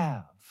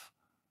have.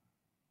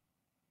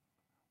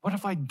 What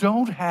if I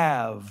don't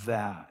have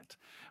that?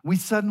 We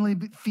suddenly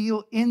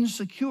feel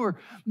insecure.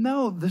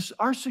 No,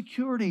 our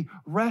security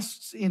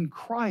rests in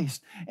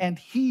Christ, and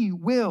He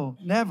will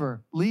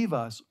never leave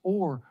us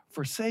or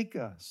forsake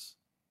us.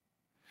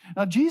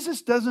 Now,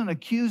 Jesus doesn't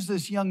accuse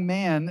this young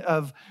man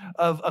of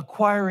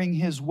acquiring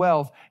his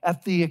wealth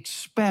at the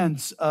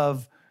expense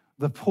of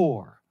the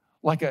poor,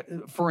 like,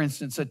 for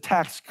instance, a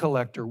tax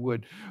collector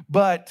would.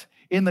 But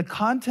in the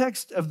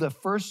context of the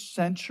first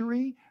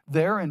century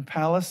there in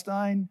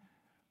Palestine,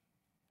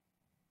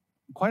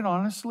 quite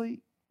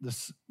honestly,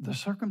 the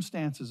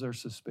circumstances are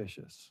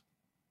suspicious.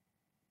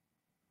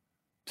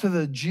 To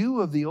the Jew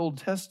of the Old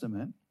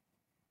Testament,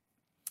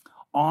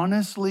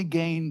 honestly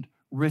gained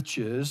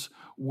riches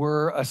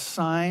were a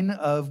sign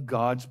of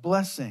God's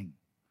blessing.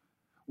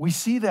 We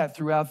see that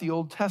throughout the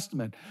Old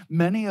Testament.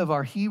 Many of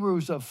our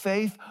heroes of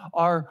faith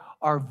are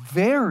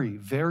very,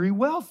 very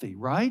wealthy,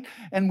 right?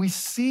 And we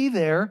see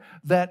there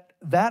that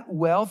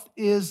wealth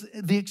is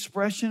the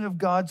expression of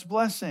God's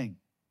blessing.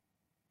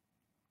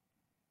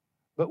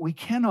 But we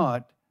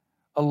cannot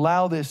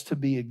allow this to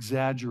be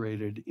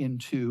exaggerated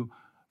into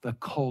the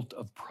cult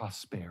of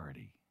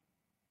prosperity.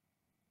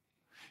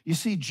 You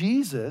see,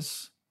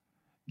 Jesus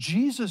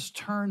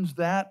turns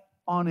that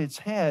on its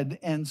head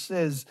and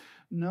says,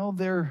 no,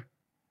 they're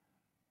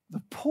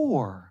the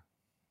poor.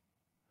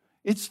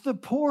 It's the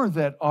poor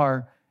that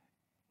are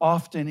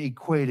often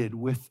equated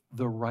with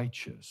the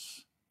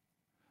righteous.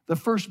 The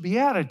first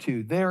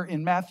beatitude there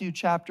in Matthew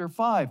chapter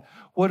 5,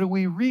 what do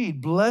we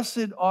read?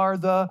 Blessed are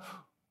the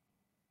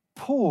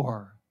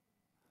poor.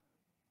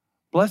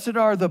 Blessed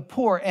are the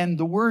poor. And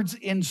the words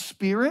in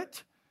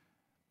spirit,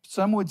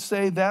 some would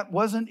say that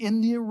wasn't in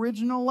the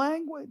original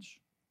language.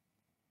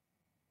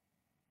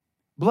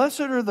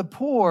 Blessed are the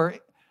poor,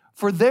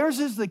 for theirs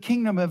is the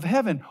kingdom of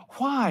heaven.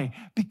 Why?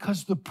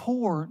 Because the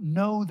poor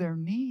know their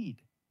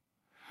need.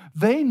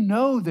 They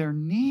know their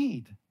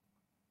need.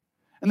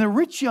 And the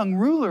rich young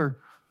ruler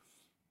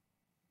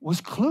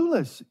was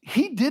clueless.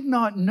 He did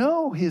not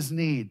know his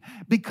need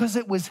because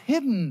it was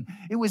hidden.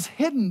 It was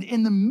hidden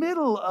in the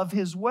middle of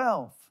his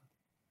wealth.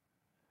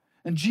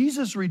 And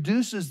Jesus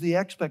reduces the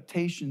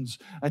expectations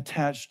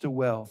attached to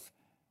wealth.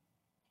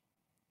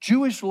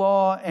 Jewish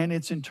law and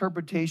its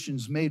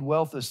interpretations made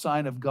wealth a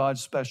sign of God's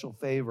special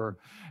favor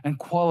and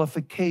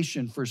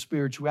qualification for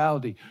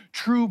spirituality.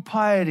 True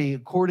piety,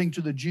 according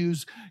to the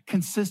Jews,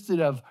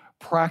 consisted of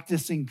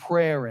practicing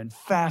prayer and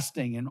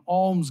fasting and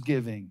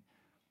almsgiving.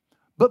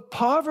 But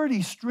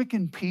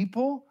poverty-stricken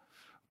people,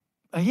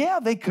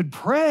 they could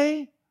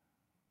pray,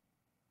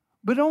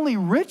 but only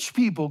rich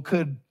people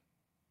could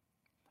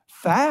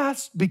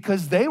fast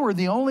because they were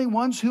the only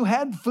ones who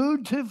had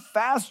food to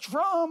fast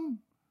from.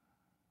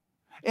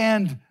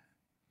 And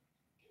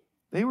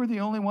they were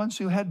the only ones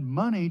who had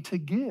money to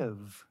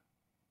give.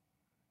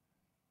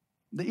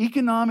 The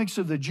economics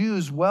of the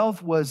Jews'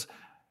 wealth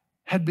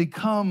had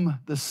become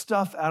the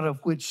stuff out of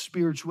which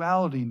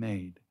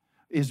spirituality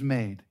is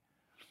made.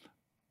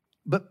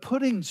 But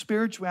putting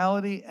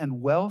spirituality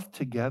and wealth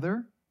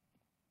together,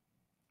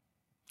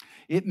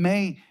 it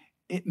may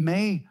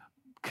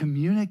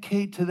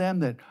communicate to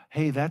them that,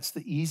 hey, that's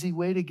the easy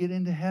way to get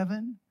into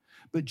heaven.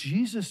 But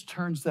Jesus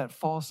turns that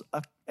false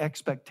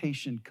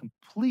expectation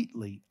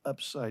completely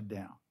upside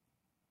down.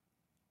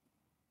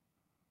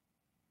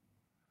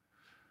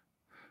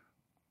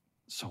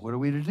 So what are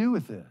we to do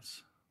with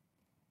this?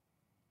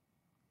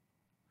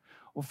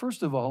 Well,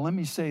 first of all, let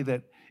me say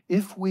that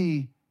if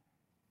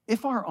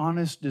our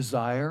honest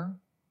desire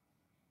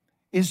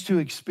is to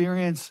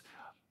experience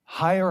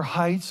higher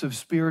heights of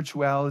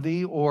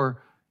spirituality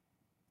or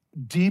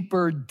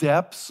deeper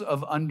depths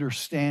of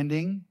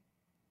understanding,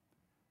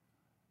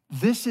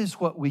 this is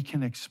what we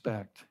can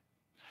expect.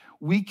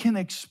 We can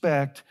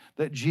expect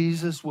that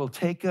Jesus will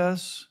take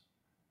us,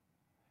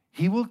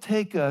 He will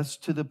take us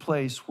to the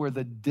place where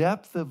the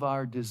depth of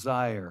our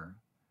desire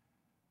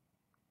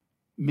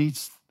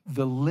meets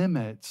the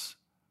limits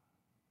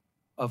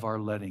of our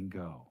letting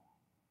go.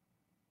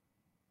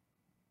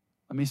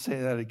 Let me say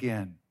that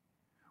again.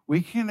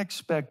 We can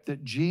expect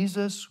that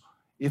Jesus,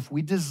 if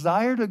we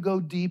desire to go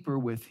deeper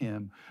with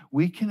Him,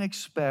 we can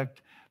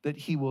expect that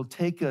He will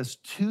take us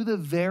to the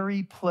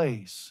very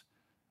place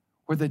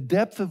where the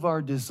depth of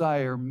our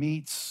desire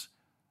meets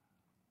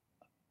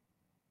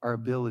our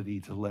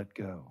ability to let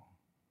go.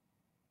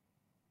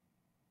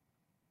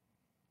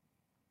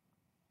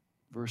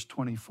 Verse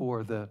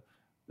 24, the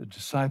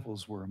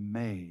disciples were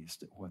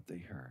amazed at what they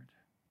heard.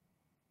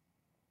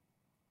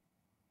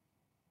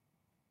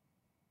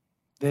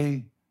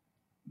 They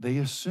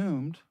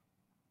assumed,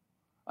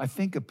 I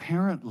think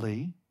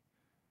apparently,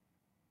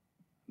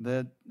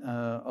 that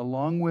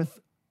along with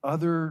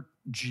other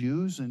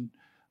Jews and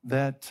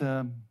that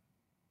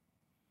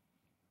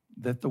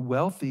the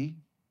wealthy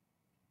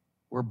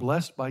were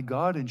blessed by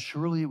God, and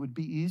surely it would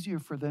be easier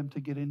for them to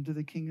get into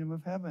the kingdom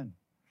of heaven.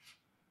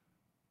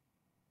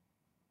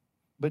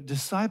 But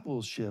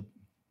discipleship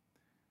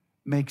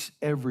makes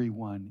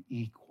everyone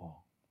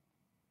equal.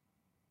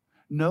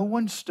 No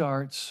one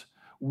starts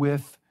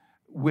with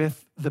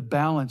the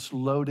balance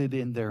loaded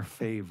in their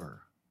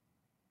favor.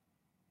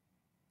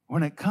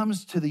 When it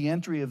comes to the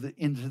entry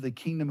into the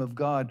kingdom of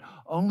God,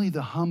 only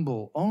the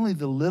humble, only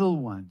the little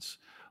ones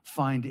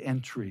find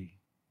entry.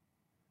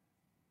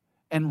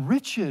 And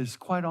riches,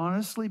 quite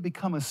honestly,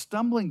 become a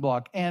stumbling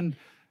block and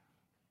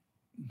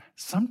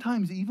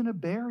sometimes even a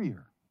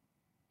barrier.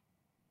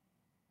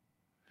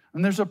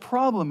 And there's a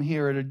problem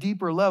here at a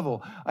deeper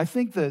level. I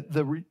think that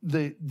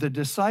the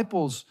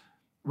disciples'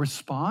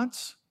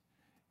 response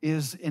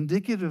is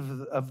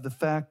indicative of the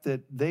fact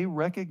that they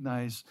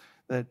recognize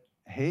that,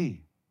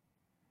 hey,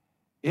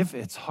 if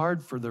it's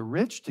hard for the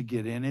rich to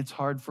get in, it's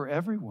hard for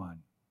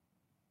everyone.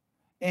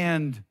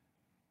 And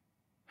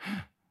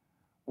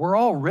we're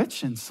all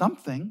rich in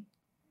something.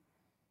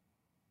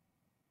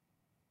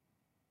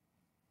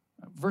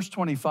 Verse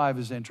 25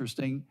 is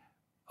interesting.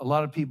 A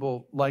lot of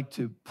people like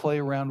to play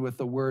around with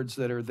the words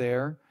that are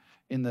there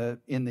in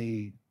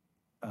the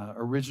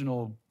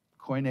original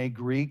Koine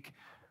Greek.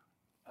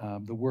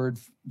 The word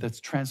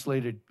that's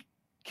translated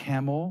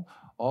camel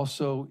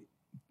also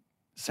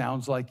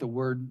sounds like the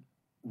word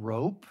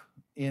rope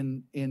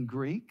in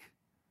Greek.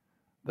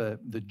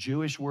 The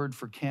Jewish word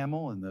for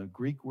camel and the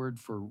Greek word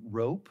for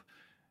rope.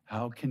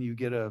 How can you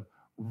get a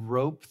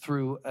rope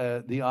through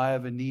the eye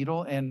of a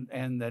needle?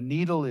 And the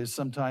needle is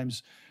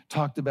sometimes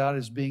talked about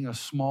as being a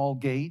small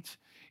gate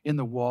in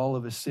the wall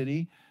of a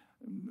city.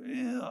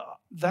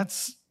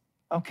 That's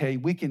okay.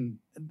 We can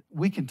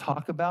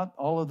talk about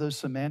all of those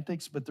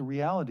semantics, but the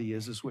reality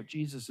is what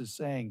Jesus is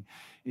saying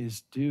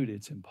is, dude,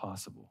 it's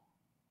impossible.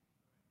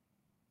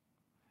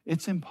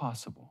 It's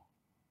impossible.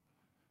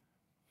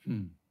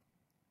 And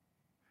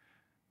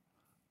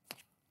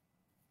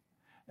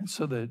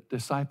so the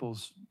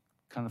disciples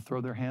kind of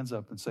throw their hands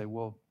up and say,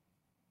 well,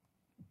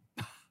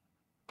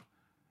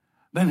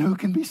 then who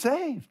can be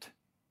saved?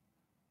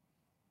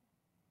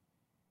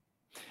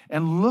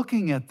 And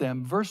looking at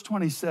them, verse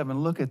 27,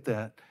 look at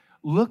that.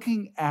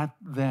 Looking at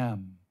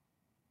them.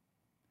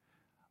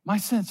 My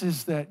sense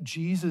is that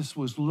Jesus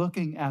was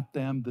looking at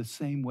them the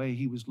same way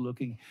he was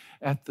looking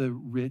at the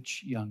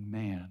rich young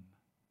man.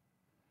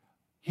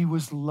 He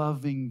was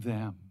loving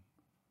them.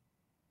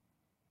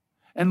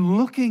 And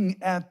looking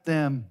at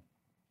them,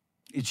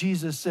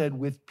 Jesus said,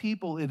 with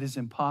people it is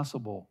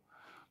impossible,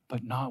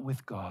 but not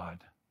with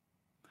God.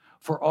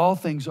 For all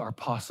things are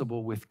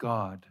possible with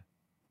God.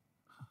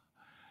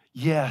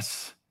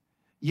 Yes.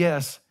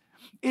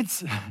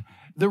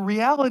 The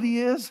reality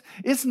is,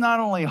 it's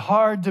not only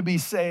hard to be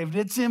saved,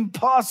 it's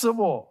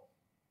impossible.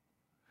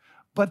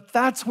 But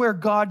that's where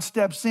God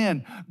steps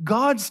in.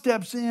 God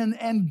steps in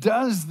and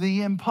does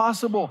the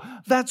impossible.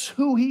 That's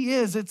who he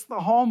is. It's the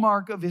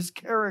hallmark of his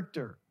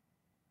character.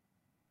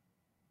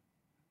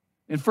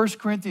 In 1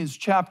 Corinthians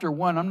chapter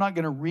 1, I'm not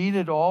going to read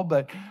it all,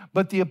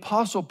 but the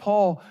Apostle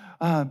Paul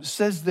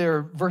says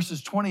there,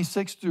 verses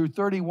 26 through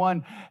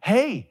 31,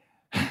 hey,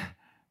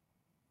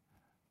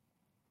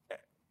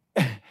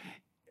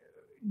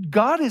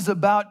 God is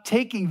about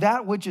taking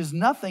that which is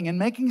nothing and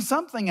making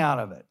something out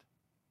of it.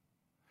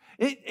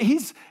 He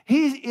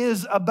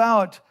is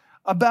about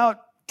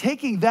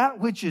taking that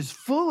which is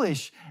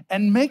foolish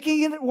and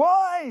making it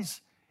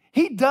wise.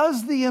 He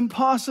does the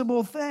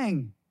impossible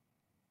thing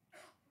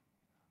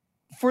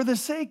for the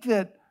sake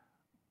that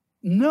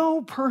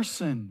no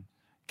person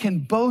can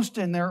boast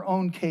in their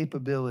own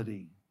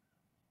capability.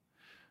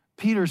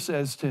 Peter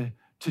says to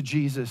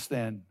Jesus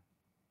then,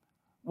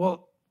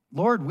 well,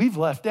 Lord, we've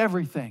left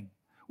everything.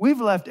 We've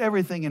left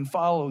everything and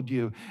followed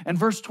you. And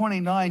verse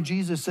 29,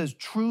 Jesus says,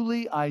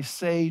 truly I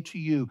say to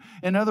you.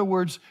 In other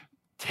words,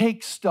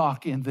 take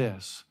stock in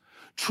this.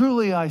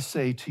 Truly I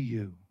say to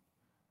you,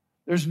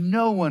 there's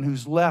no one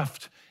who's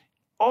left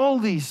all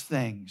these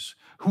things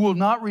who will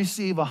not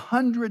receive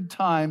 100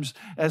 times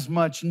as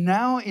much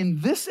now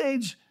in this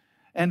age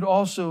and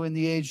also in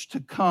the age to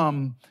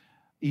come,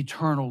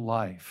 eternal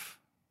life.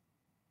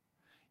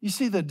 You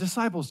see, the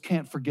disciples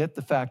can't forget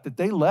the fact that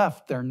they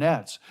left their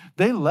nets.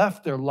 They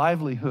left their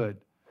livelihood.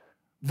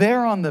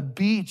 There on the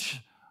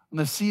beach, on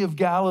the Sea of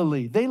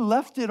Galilee, they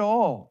left it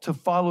all to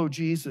follow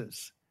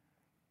Jesus.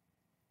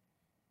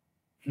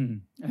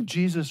 And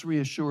Jesus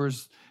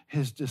reassures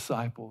his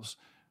disciples,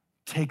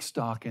 take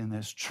stock in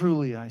this.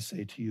 Truly, I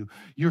say to you,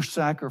 your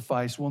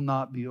sacrifice will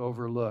not be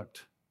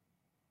overlooked.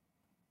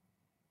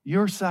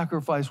 Your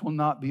sacrifice will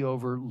not be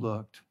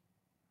overlooked.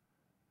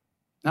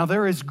 Now,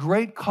 there is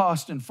great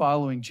cost in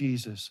following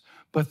Jesus,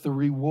 but the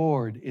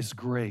reward is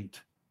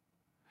great.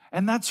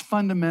 And that's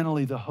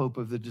fundamentally the hope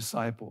of the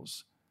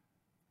disciples.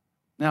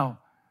 Now,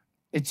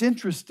 it's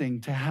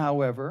interesting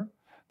however,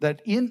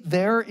 that in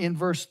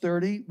verse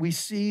 30, we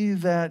see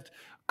that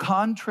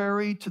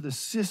contrary to the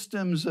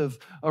systems of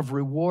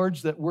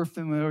rewards that we're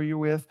familiar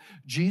with,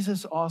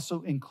 Jesus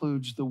also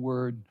includes the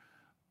word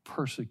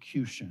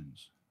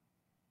persecutions.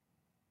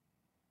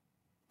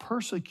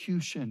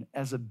 Persecution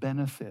as a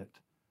benefit,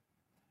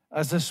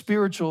 as a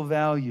spiritual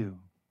value.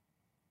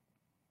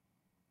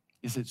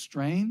 Is it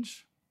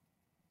strange?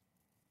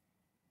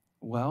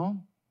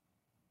 Well,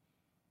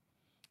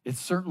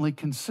 it's certainly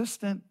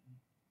consistent.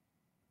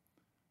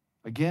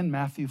 Again,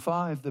 Matthew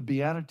 5, the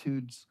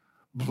Beatitudes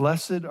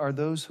Blessed are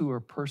those who are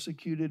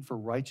persecuted for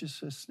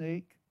righteousness'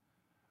 sake,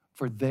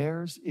 for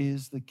theirs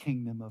is the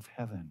kingdom of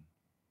heaven.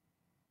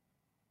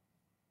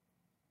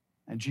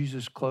 And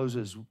Jesus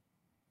closes,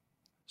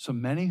 so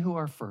many who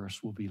are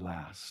first will be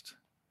last,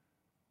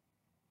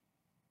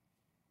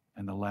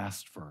 and the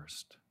last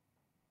first.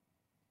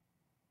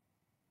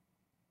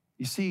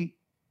 You see,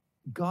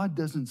 God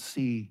doesn't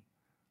see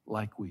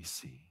like we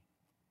see.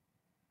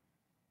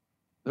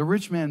 The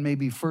rich man may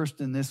be first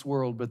in this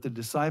world, but the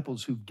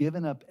disciples who've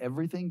given up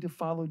everything to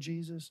follow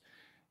Jesus,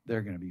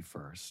 they're going to be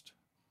first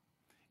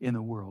in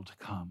the world to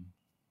come.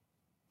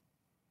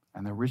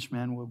 And the rich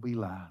man will be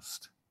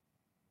last.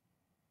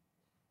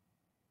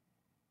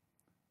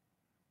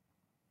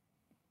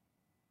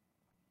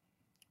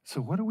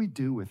 So what do we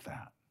do with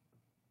that?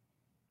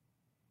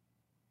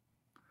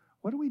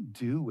 What do we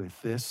do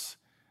with this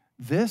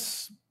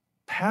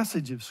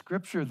passage of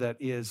Scripture that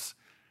is,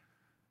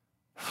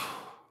 I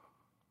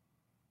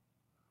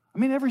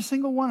mean, every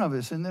single one of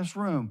us in this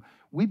room,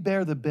 we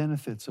bear the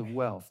benefits of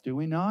wealth, do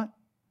we not?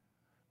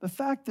 The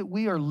fact that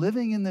we are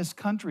living in this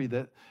country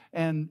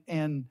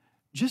and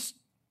just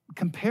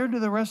compared to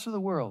the rest of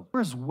the world, we're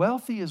as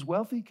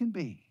wealthy can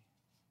be.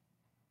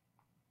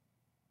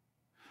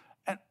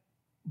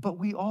 But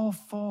we all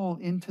fall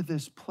into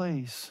this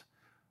place,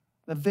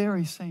 the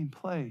very same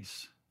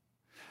place,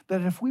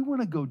 that if we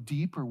want to go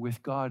deeper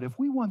with God, if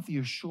we want the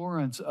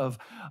assurance of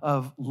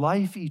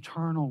life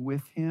eternal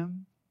with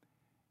Him,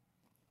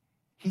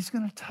 He's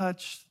going to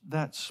touch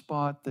that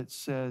spot that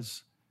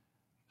says,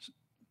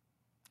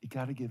 you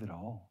got to give it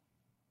all.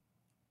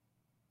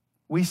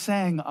 We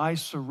sang, I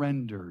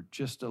Surrender,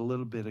 just a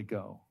little bit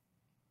ago.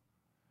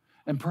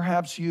 And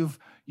perhaps you've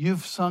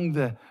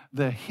sung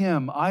the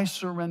hymn, I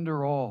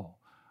Surrender All,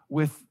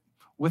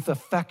 with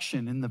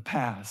affection in the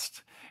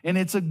past. And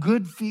it's a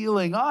good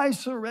feeling, I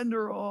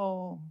surrender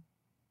all.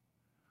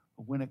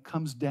 But when it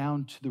comes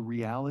down to the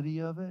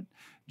reality of it,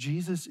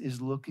 Jesus is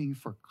looking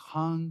for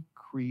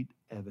concrete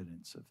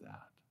evidence of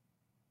that.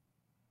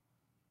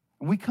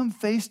 And we come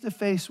face to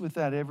face with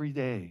that every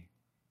day.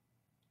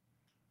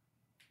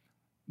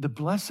 The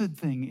blessed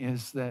thing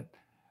is that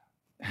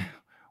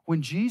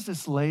when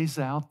Jesus lays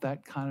out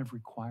that kind of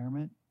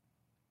requirement,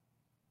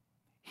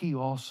 He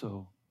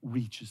also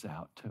reaches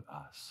out to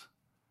us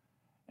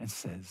and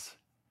says,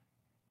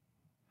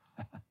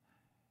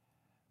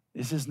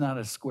 this is not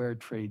a square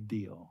trade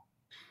deal.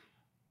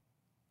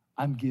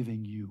 I'm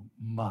giving you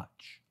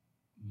much,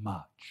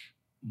 much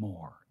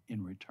more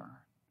in return.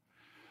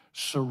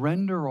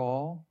 Surrender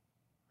all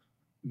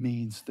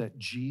means that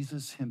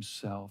Jesus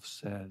Himself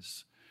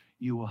says,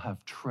 you will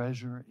have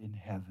treasure in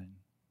heaven.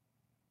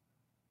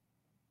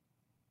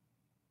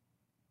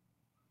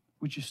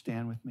 Would you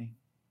stand with me?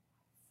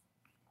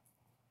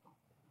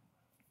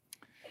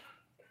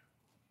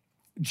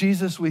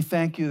 Jesus, we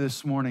thank you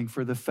this morning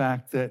for the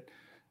fact that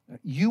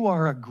you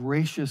are a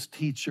gracious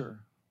teacher.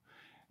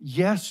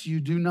 Yes, you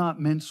do not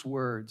mince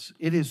words.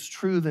 It is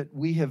true that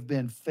we have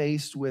been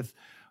faced with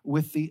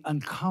the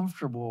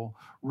uncomfortable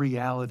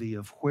reality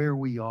of where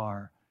we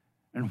are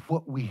and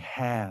what we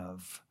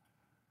have,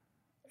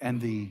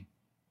 and the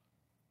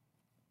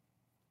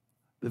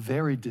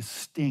very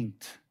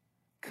distinct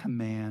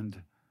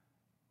command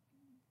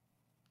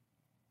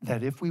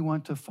that if we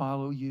want to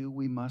follow you,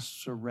 we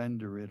must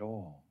surrender it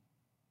all.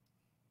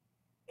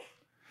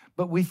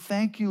 But we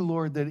thank you,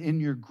 Lord, that in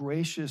your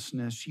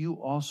graciousness, you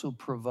also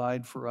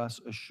provide for us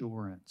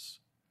assurance.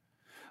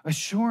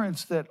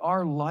 Assurance that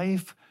our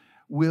life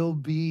will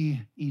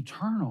be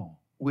eternal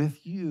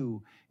with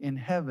you in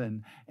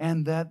heaven,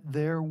 and that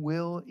there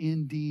will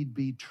indeed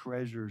be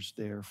treasures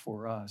there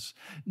for us.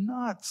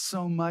 Not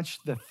so much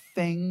the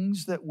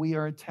things that we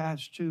are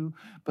attached to,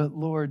 but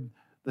Lord,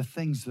 the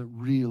things that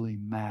really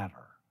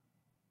matter.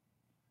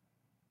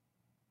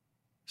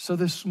 So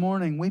this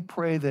morning, we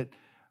pray that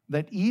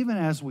even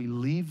as we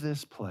leave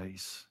this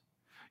place,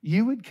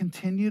 you would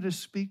continue to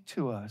speak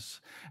to us.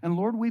 And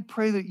Lord, we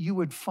pray that you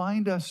would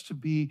find us to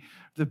be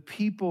the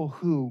people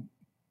who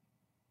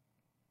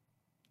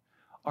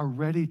are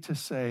ready to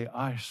say,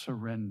 I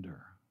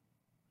surrender.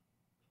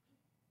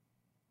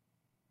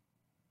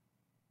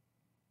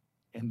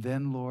 And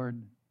then,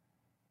 Lord,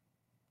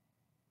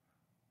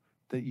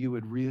 that you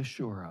would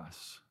reassure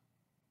us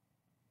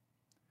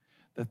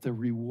that the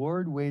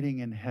reward waiting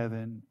in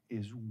heaven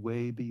is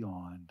way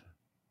beyond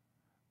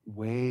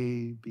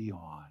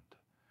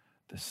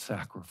the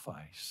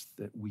sacrifice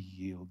that we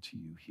yield to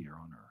you here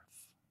on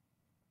earth.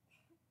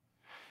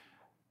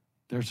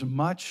 There's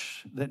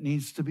much that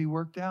needs to be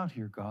worked out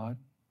here, God.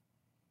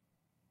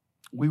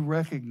 We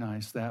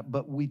recognize that,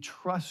 but we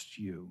trust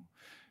you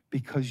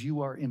because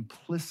you are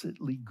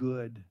implicitly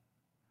good.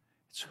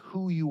 It's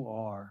who you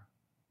are.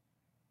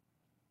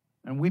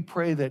 And we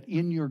pray that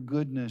in your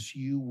goodness,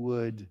 you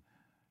would,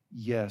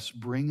 yes,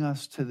 bring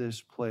us to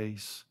this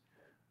place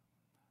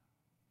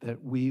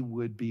that we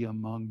would be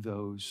among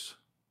those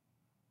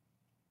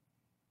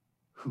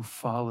who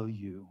follow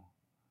you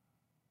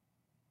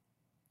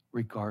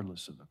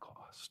regardless of the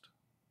cost.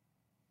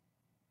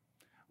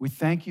 We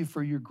thank you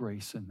for your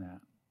grace in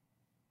that.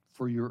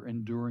 for your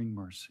enduring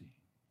mercy.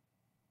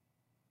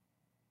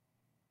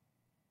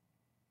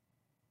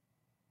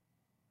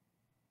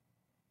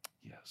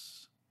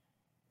 Yes.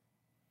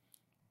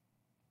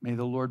 May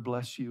the Lord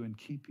bless you and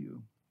keep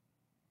you.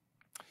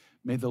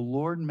 May the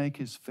Lord make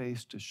his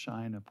face to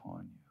shine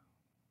upon you.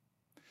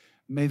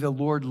 May the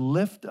Lord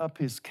lift up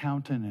his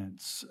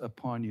countenance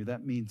upon you.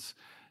 That means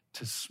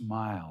to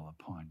smile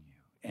upon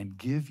you and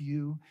give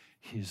you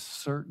his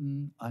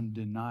certain,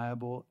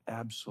 undeniable,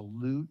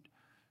 absolute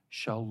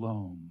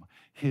shalom,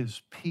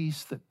 his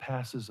peace that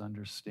passes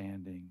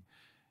understanding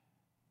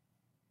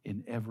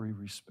in every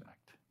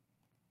respect.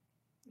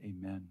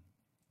 Amen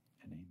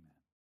and amen.